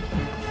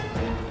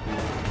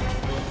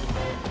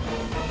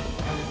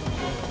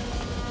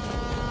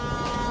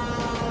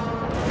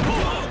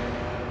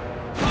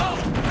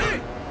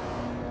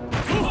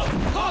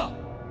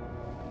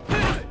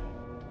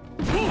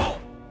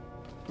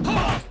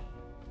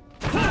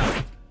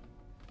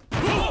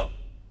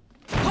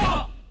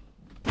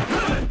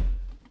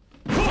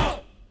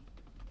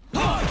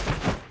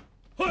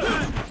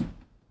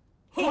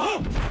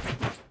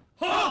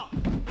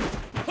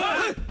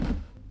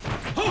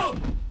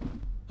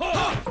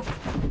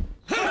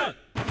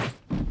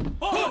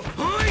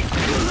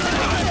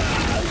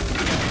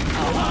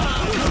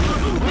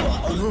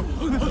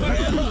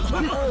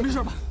没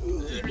事吧？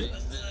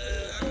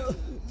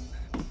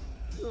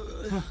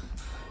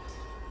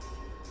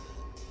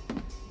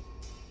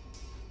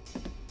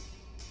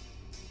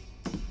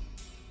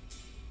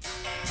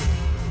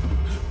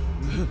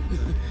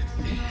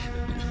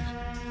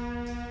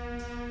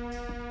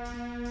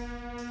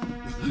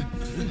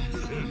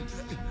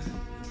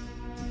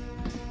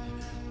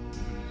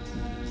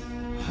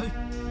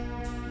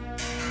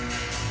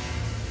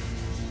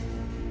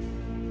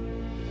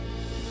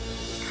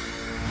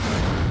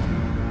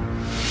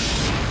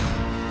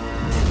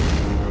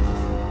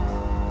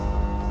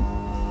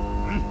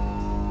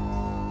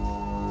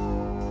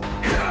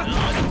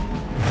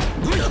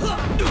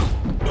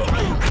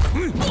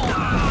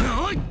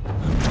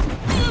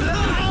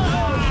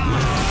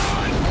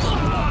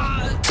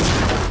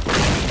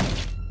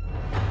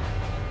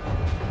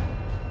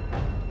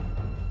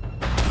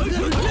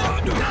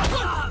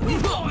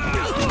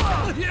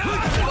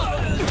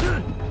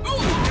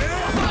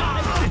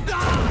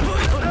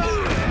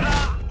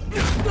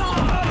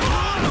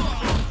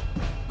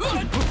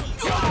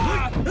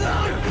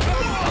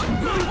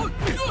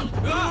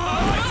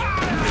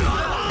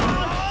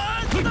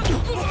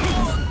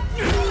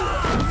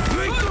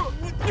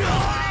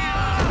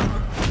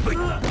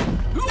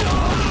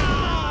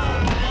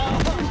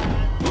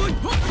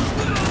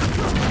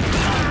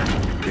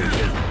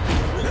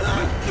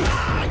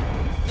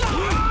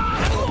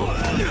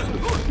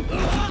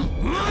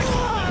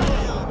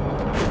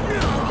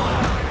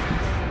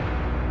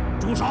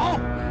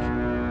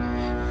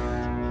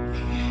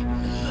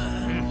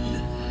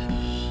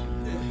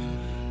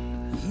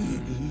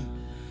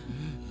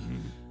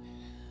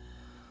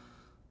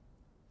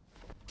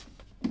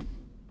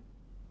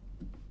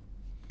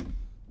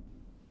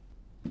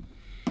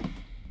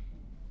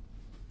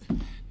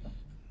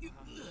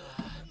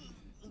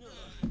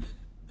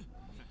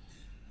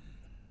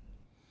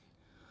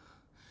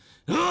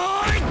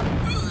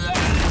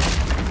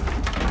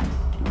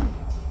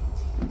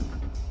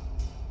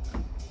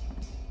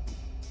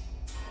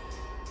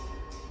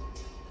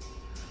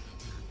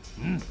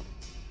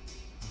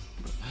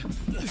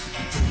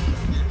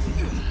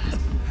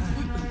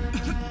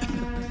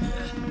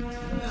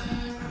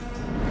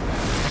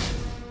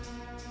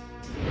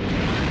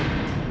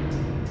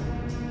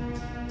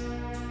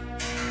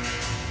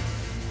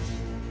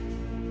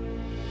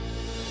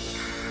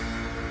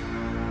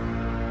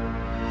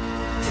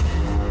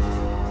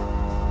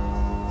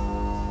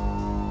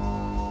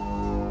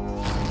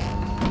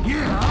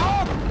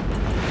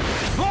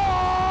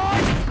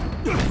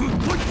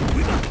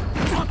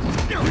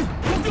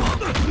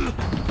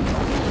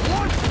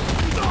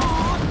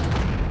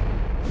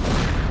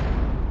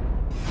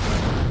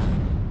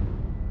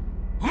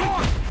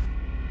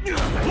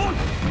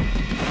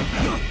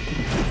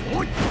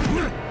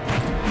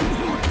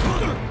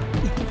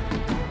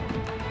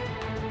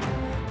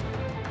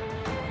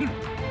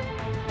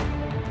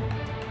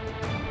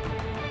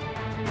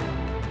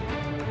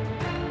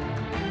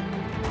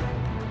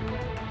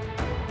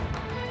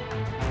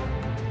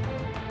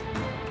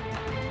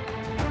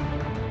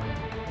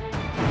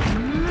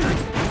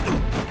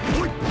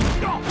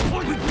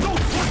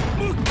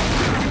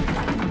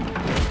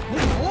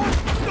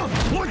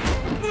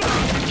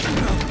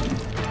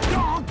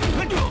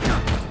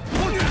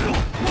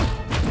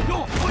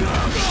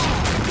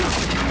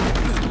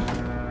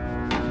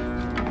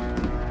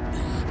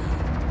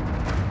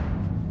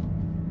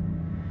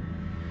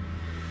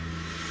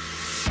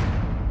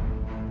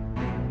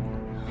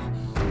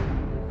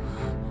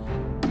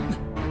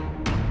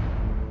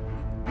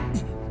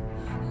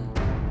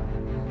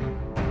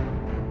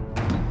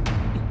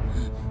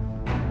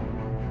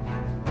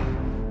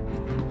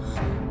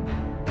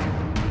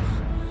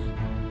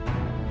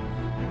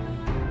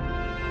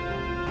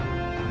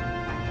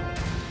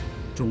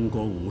中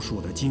国武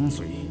术的精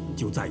髓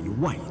就在于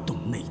外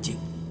动内静，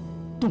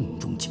动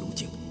中求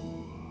静，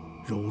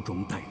柔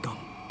中带刚，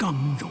刚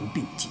柔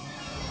并济。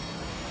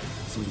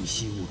所以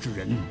习武之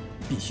人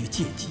必须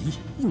戒急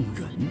用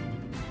忍，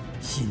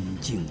心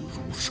静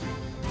如水。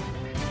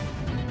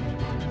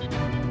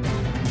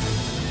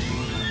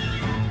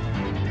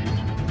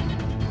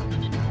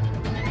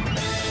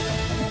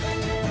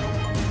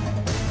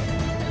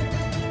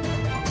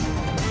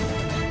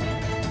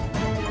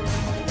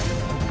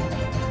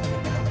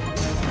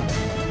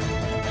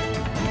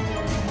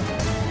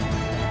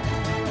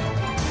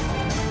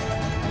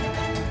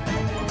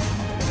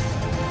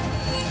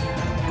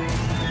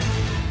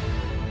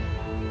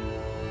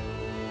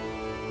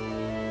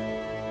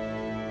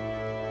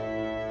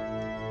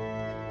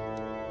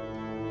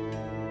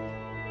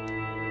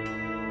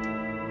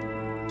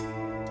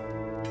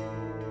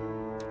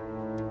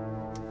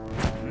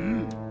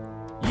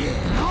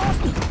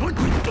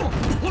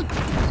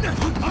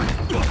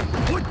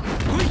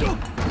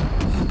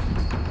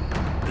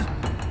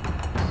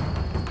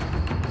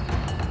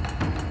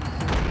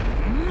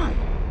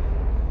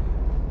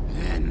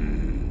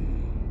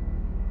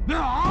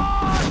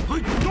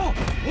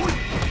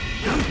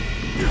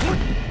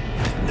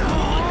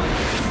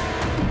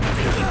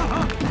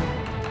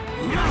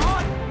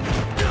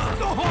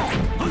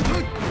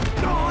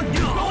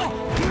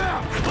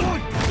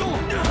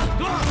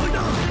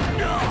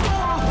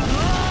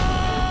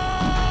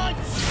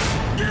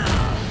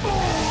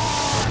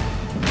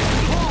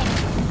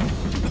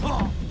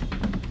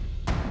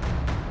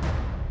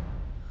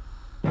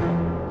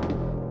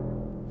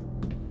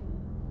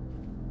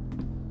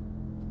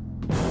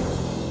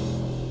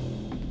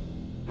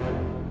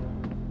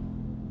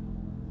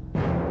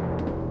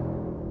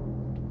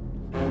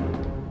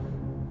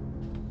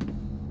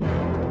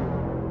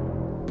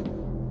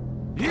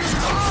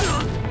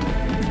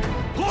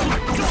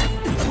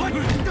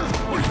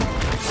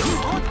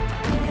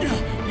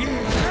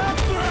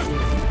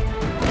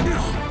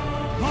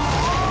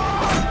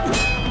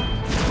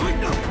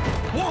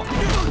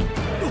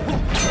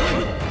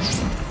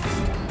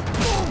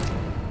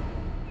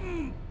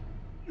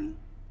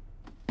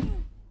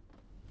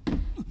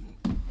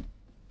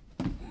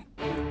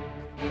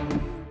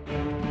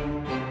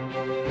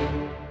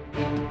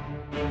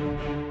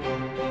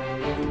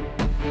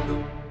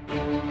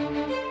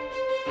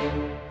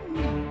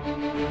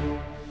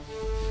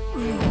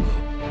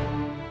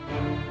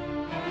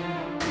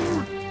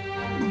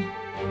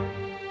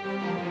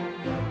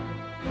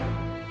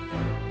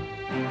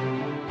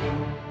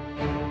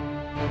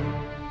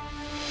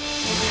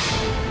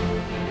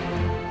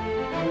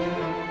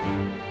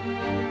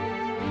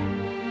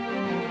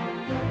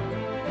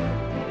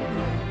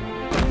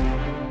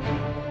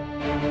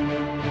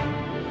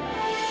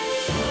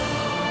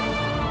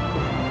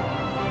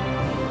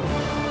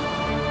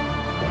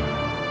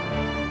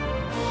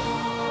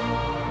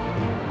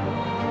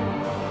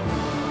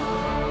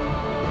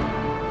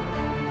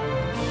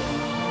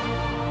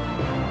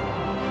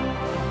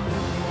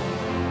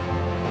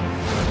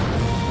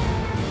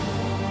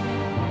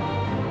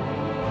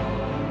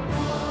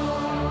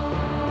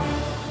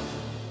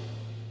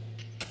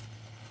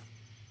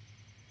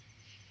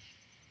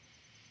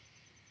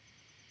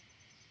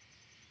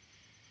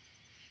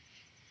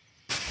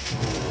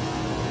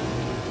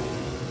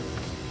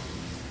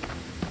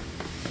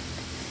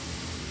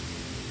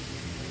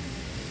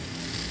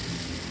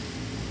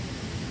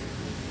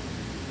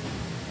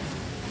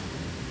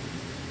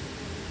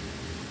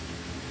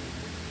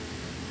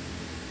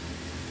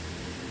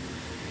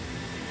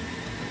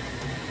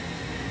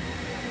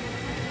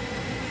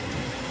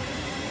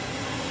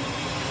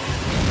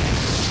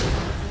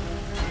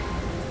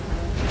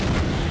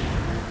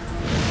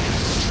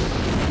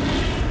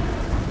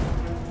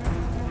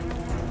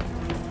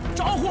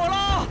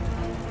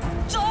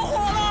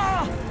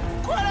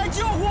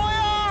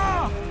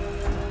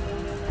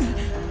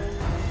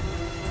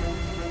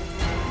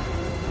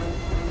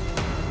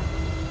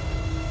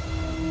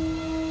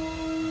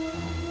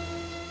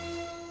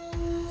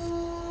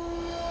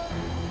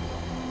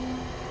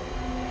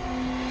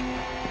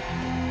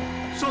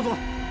少佐，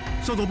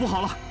少佐不好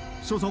了，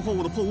收藏货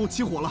物的破屋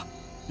起火了，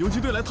游击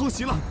队来偷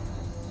袭了。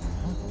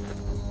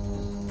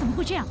怎么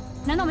会这样？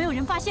难道没有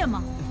人发现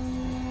吗？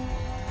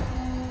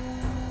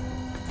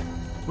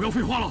不要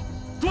废话了，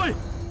追！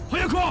海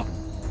亚克，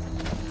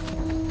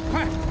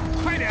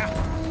快点！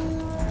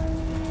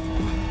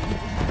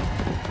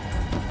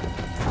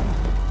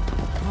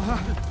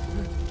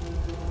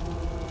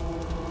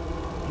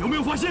有没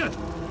有发现？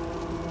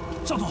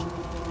少佐，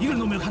一个人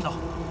都没有看到。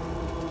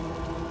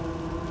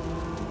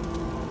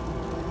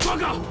报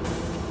告！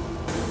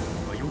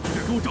把游击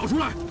队给我找出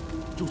来，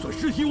就算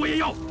尸体我也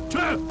要去。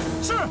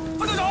是，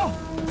副队长。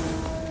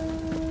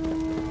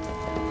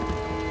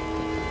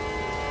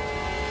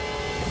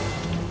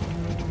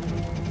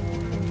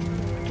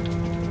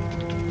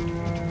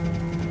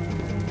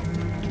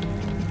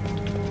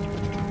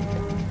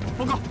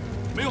报告，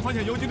没有发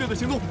现游击队的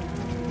行踪。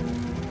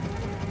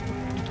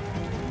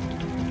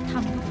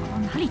他们都跑到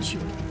哪里去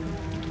了？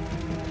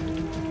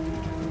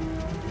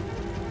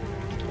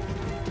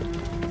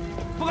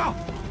报告，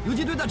游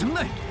击队在城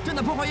内，正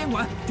在破坏烟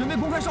馆，准备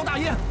公开烧大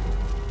烟。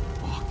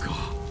报告！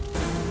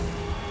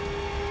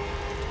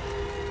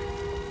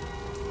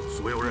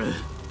所有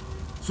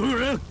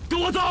人，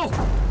跟我走！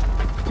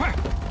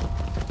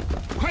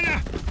快点！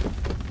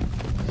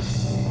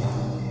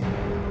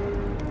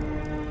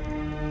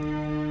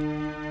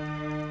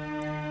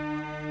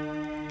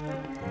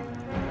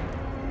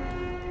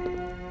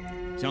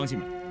乡亲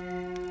们，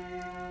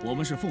我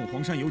们是凤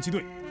凰山游击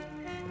队。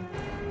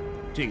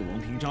这个王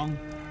平章，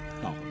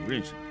大伙都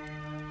认识。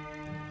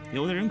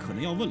有的人可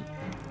能要问了，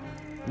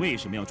为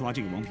什么要抓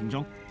这个王平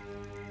章？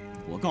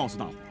我告诉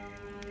大伙，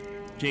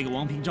这个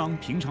王平章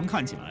平常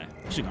看起来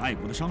是个爱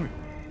国的商人，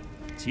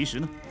其实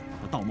呢，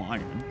他道貌岸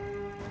然。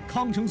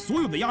康城所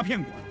有的鸦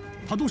片馆，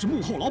他都是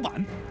幕后老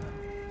板。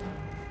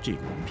这个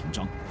王平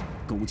章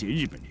勾结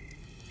日本人，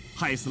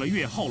害死了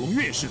岳浩龙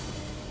岳师傅。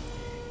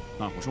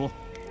大伙说，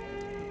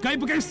该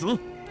不该死？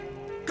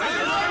该死！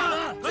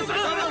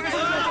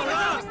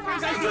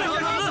该死！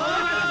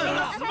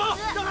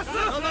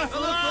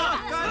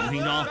王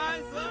平章，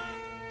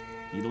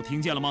你都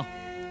听见了吗？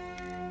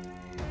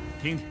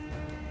听听，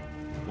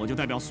我就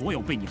代表所有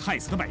被你害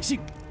死的百姓，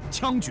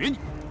枪决你！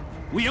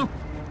吴营。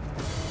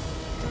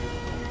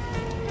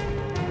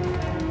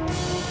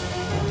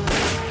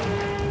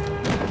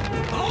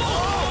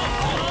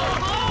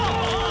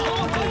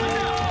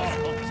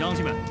乡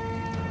亲们，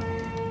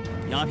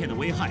鸦片的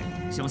危害，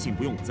相信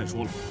不用我再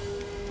说了。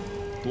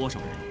多少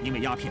人因为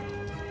鸦片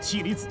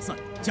妻离子散，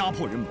家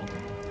破人亡。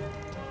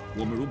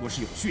我们如果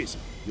是有血性、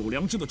有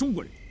良知的中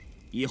国人，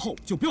以后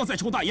就不要再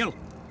抽大烟了。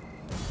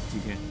今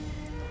天，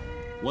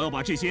我要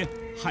把这些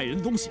害人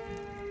的东西，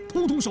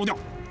通通烧掉。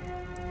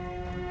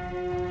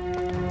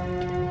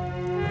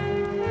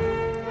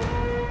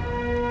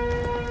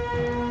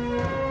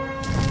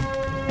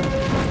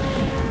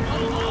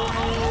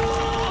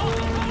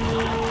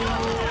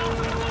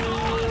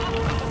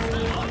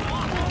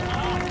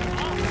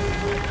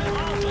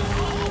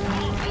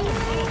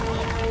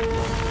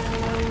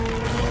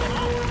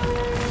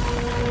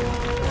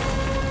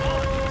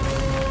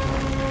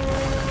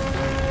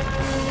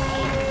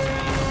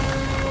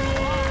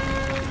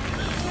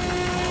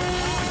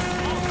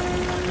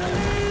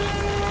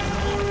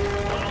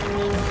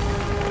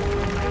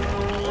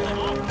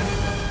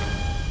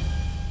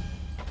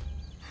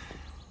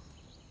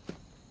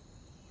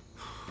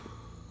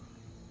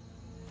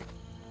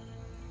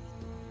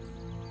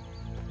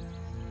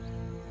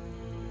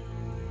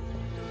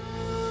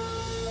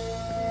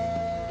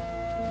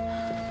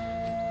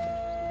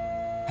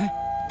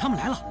他们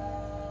来了。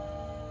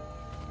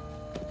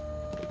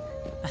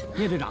哎，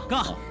聂队长，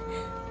哥，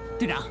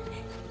队长，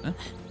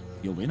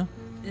有为呢？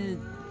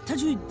他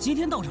去吉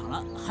田道场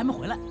了，还没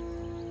回来。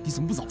你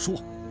怎么不早说？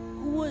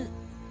我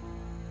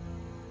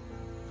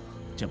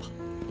这样吧，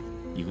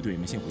你和队员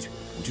们先回去，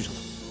我去找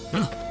他。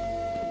等等，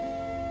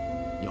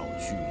要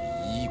去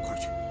一块儿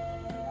去。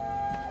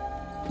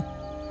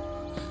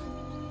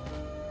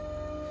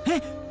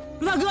哎，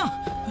陆大哥！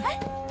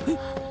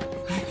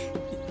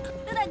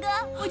陆大哥，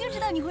我就知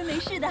道你会没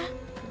事的。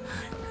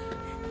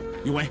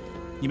有为，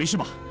你没事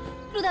吧？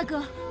陆大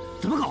哥，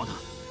怎么搞的？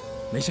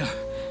没事。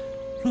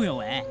陆有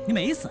为，你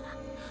没死啊？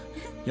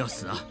要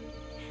死啊，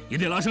也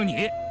得拉上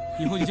你，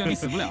以后就叫你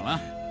死不了了。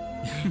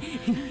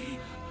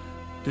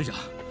队长，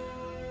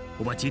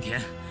我把吉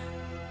田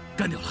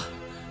干掉了。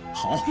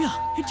好呀，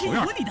这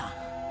有你的，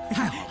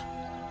太好了！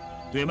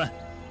队员们，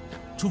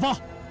出发！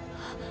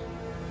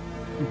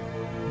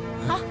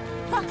好，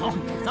走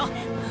走。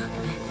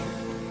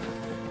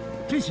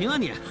真行啊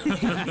你！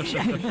是。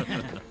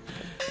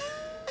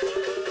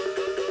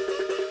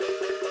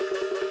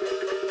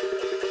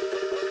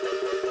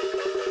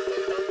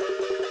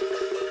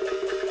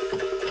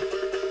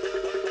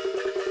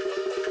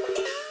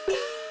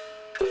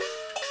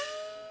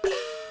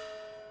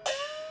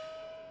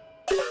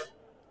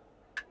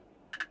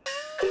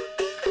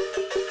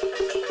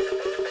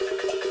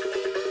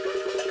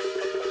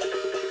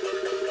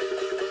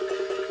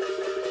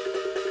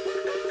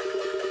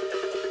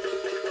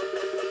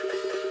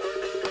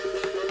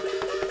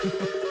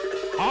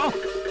好。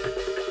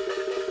别动！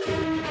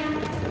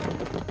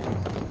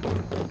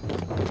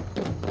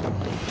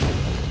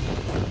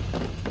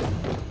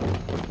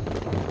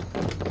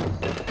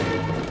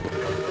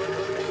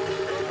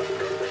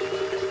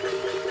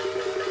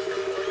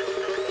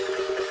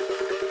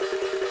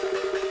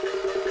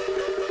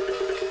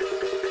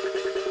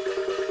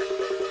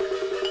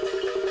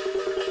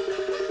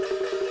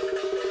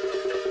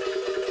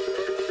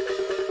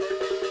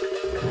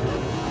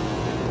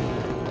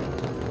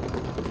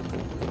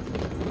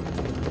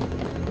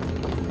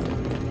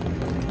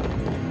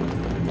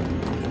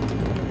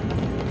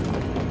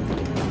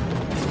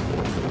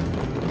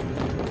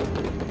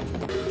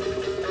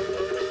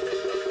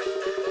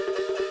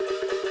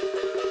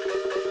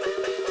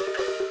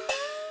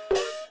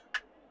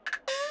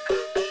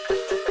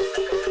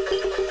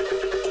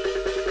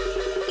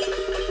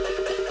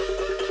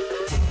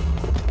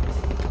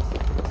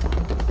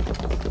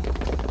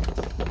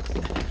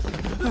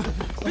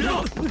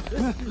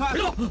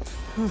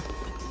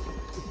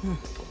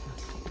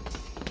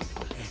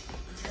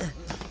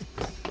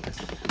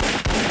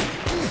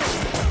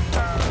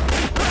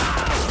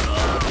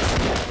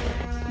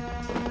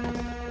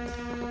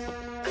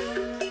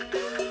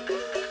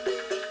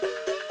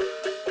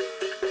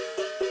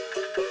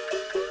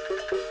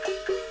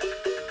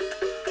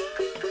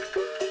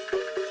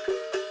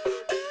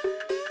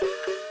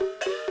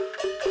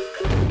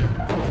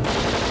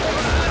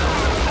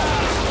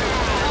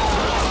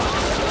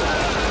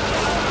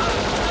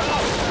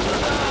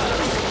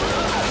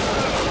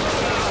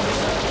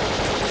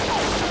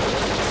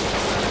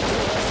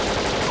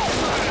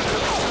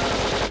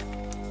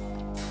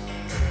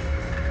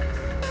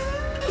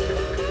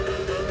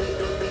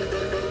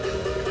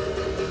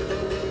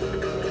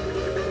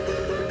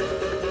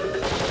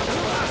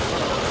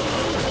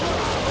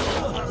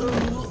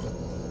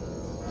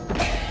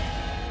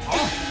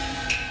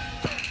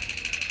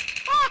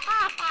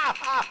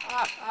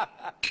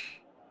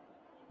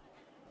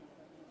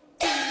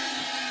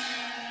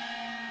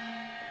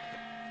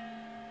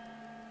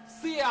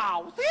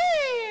小心，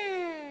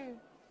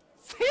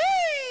请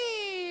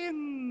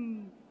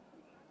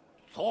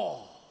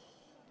坐。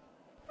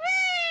然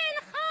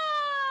后，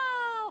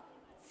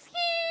请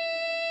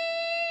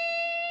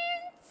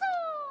坐。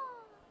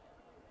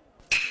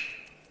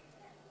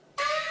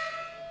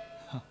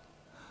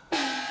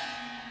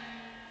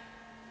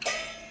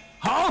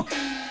好。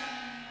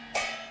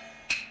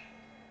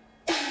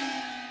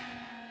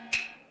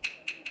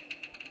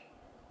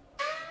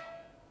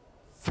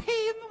请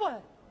问。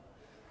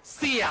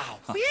小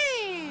心，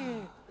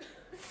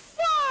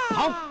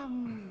放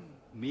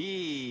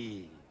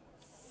密。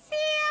小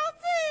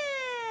子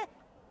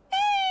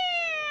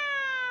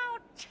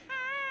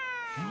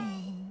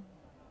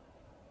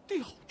貂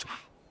蝉，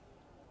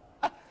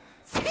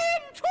青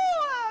春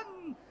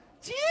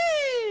几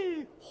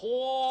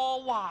何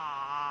往？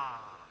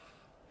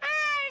 29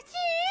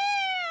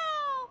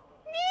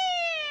年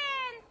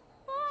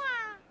华。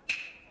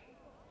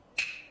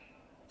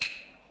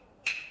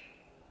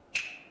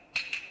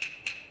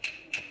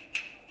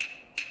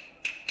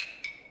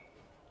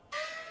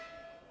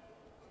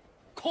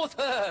可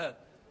曾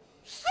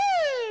是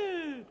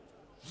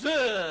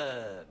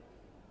人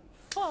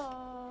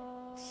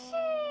否？是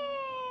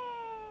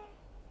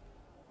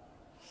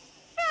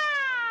上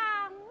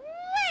尉。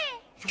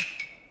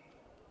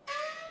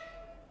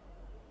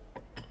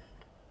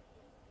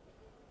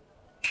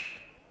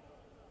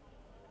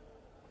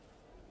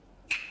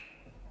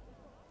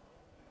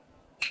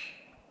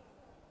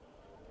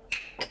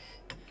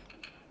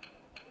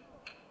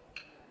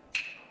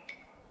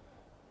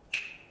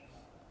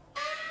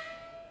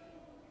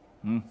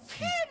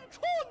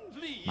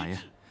马爷，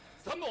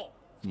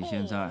你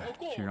现在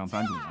去让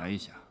班主来一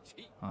下，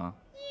啊，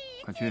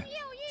快去。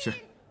是。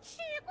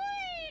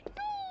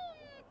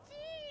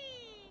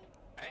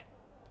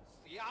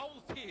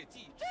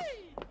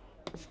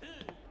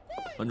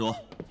班主，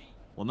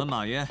我们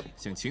马爷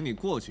想请你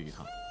过去一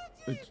趟。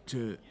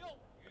这，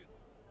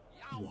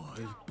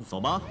我不走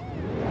吧。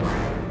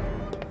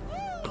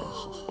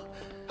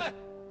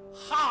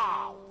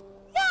好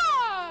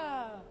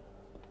啊！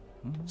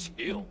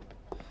求。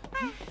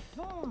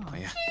马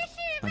爷，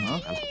班主来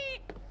了。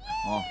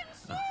哦，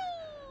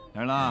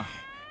来了。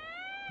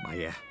马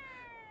爷，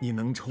你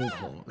能抽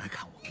空来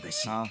看我们的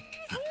戏啊？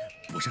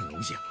不胜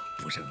荣幸，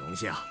不胜荣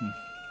幸。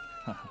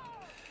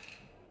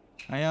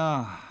哎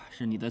呀，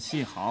是你的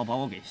戏好，把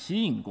我给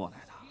吸引过来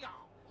的，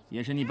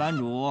也是你班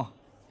主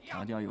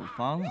调教有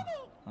方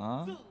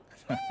啊！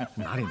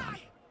哪里，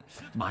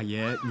马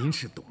爷您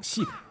是懂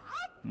戏的。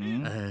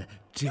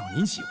只要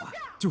您喜欢，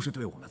就是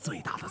对我们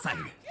最大的赞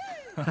誉。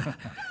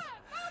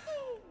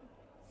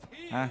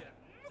哎，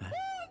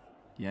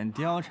演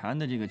貂蝉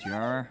的这个角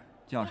儿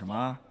叫什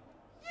么？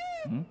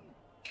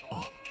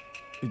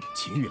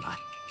秦玉兰，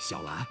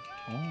小兰。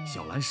哦，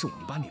小兰是我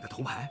们班里的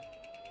头牌。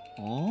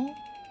哦。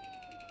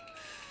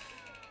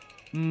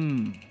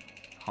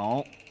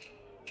好，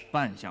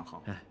扮相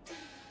好，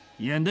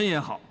演的也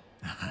好，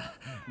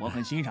我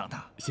很欣赏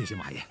他。谢谢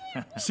马爷，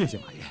谢谢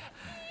马爷。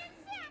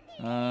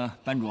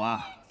班主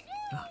啊，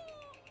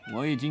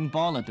我已经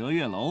包了德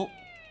月楼，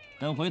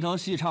等回头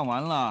戏唱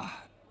完了，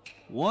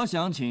我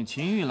想请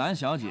秦玉兰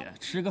小姐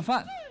吃个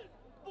饭，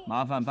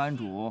麻烦班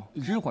主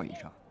知会一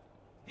声。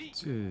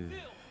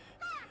这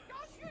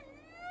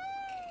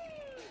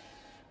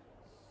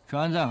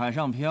船在海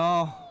上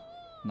漂，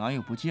哪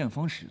有不见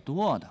风使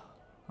舵的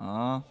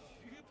啊？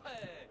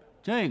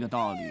这个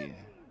道理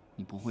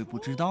你不会不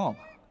知道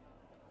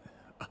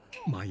吧？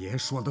马爷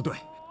说的对，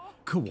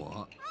可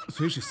我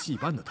虽是戏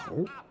班的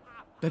头，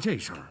但这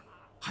事儿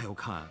还要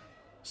看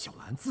小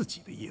兰自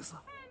己的意思。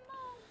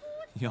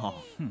哟，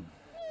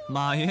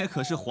马爷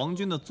可是皇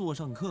军的座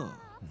上客，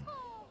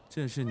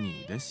这是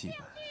你的戏班，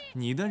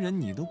你的人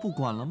你都不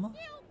管了吗？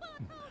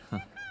哼，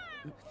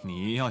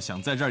你要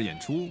想在这儿演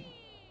出，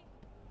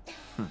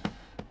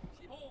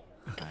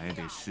还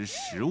得识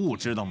时务，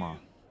知道吗？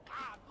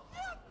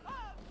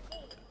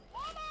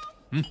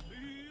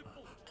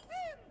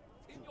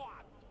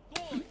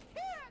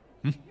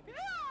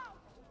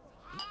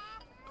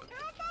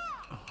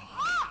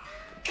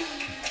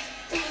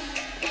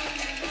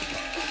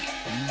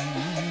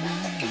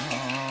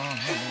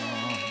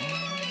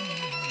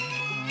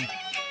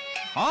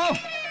好，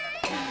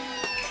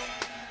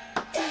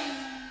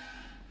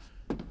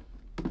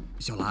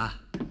小兰，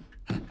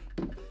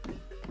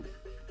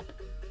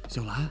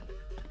小兰，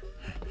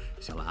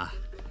小兰，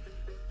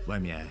外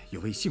面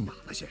有位姓马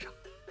的先生，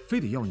非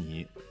得要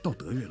你到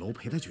德月楼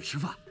陪他去吃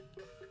饭，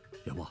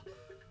要不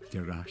今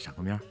儿个赏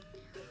个面？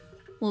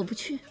我不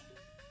去。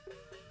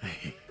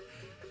哎，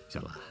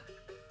小兰，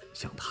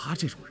像他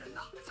这种人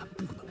呐，咱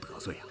不能得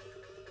罪啊。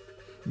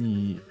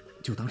你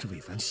就当是为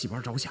咱戏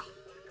班着想，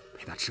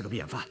陪他吃个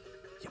便饭，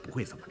也不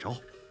会怎么着。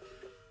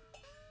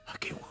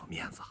给我个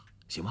面子，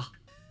行吗？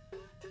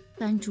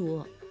班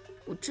主，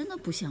我真的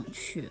不想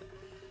去。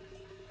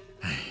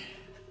哎，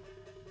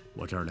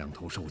我这儿两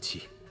头受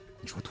气，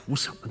你说图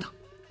什么呢？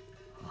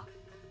啊，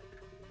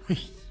嘿，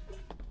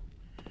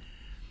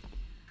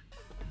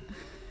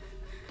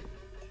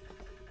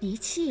别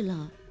气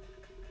了。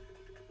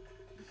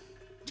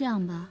这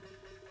样吧，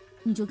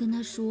你就跟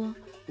他说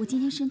我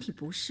今天身体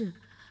不适，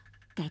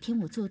改天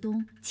我做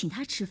东请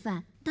他吃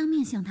饭，当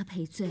面向他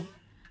赔罪。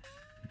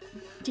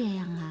这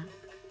样啊，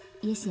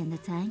也显得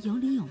咱有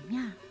里有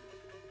面。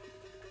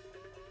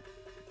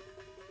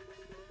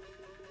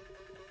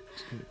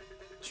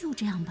就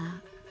这样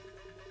吧，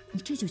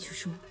你这就去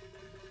说。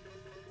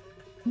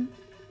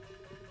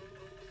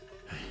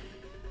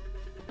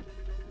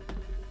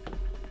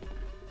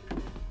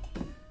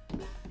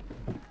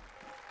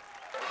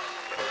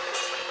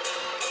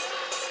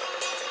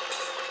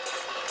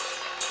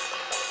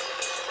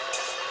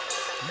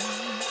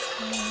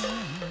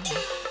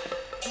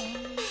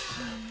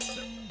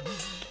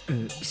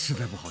实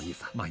在不好意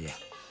思，马爷，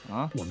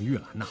啊，我们玉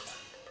兰呐，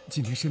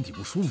今天身体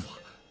不舒服，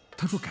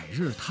他说改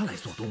日他来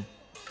做东，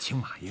请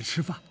马爷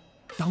吃饭，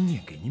当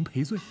面给您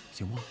赔罪，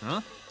行不？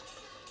啊，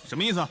什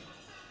么意思？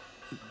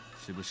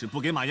是不是不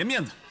给马爷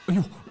面子？哎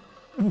呦，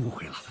误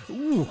会了，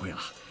误会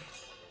了。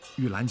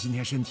玉兰今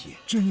天身体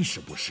真是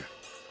不适，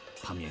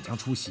她勉强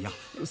出席啊，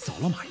扫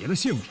了马爷的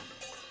兴致。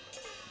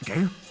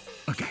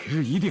改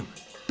日一定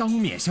当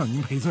面向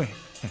您赔罪。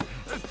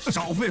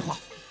少废话，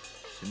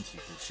身体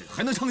不适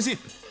还能唱戏？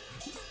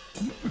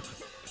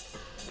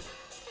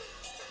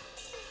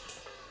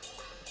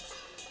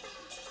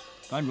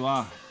班主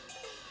啊，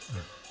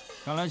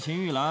看来秦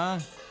玉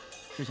兰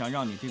是想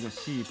让你这个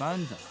戏班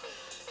子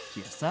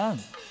解散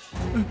了。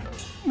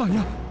马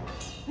爷，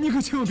你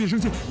可千万别生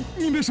气，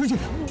你别生气，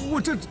我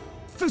这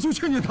再去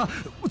劝劝他，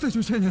我再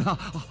去劝劝他。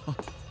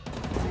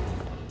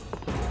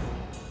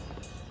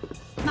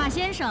马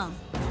先生，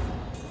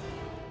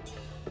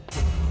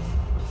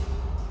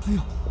哎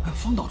呦，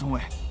方岛中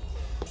尉，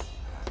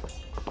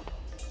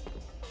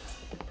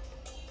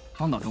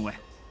方岛中尉，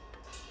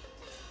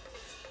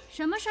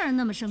什么事儿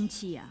那么生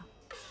气呀？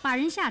把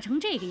人吓成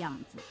这个样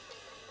子。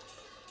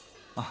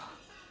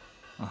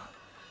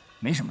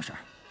没什么事儿，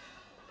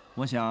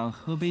我想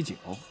喝杯酒，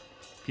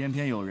偏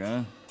偏有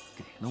人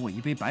给了我一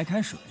杯白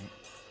开水，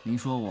您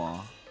说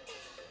我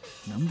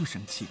能不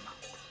生气吗？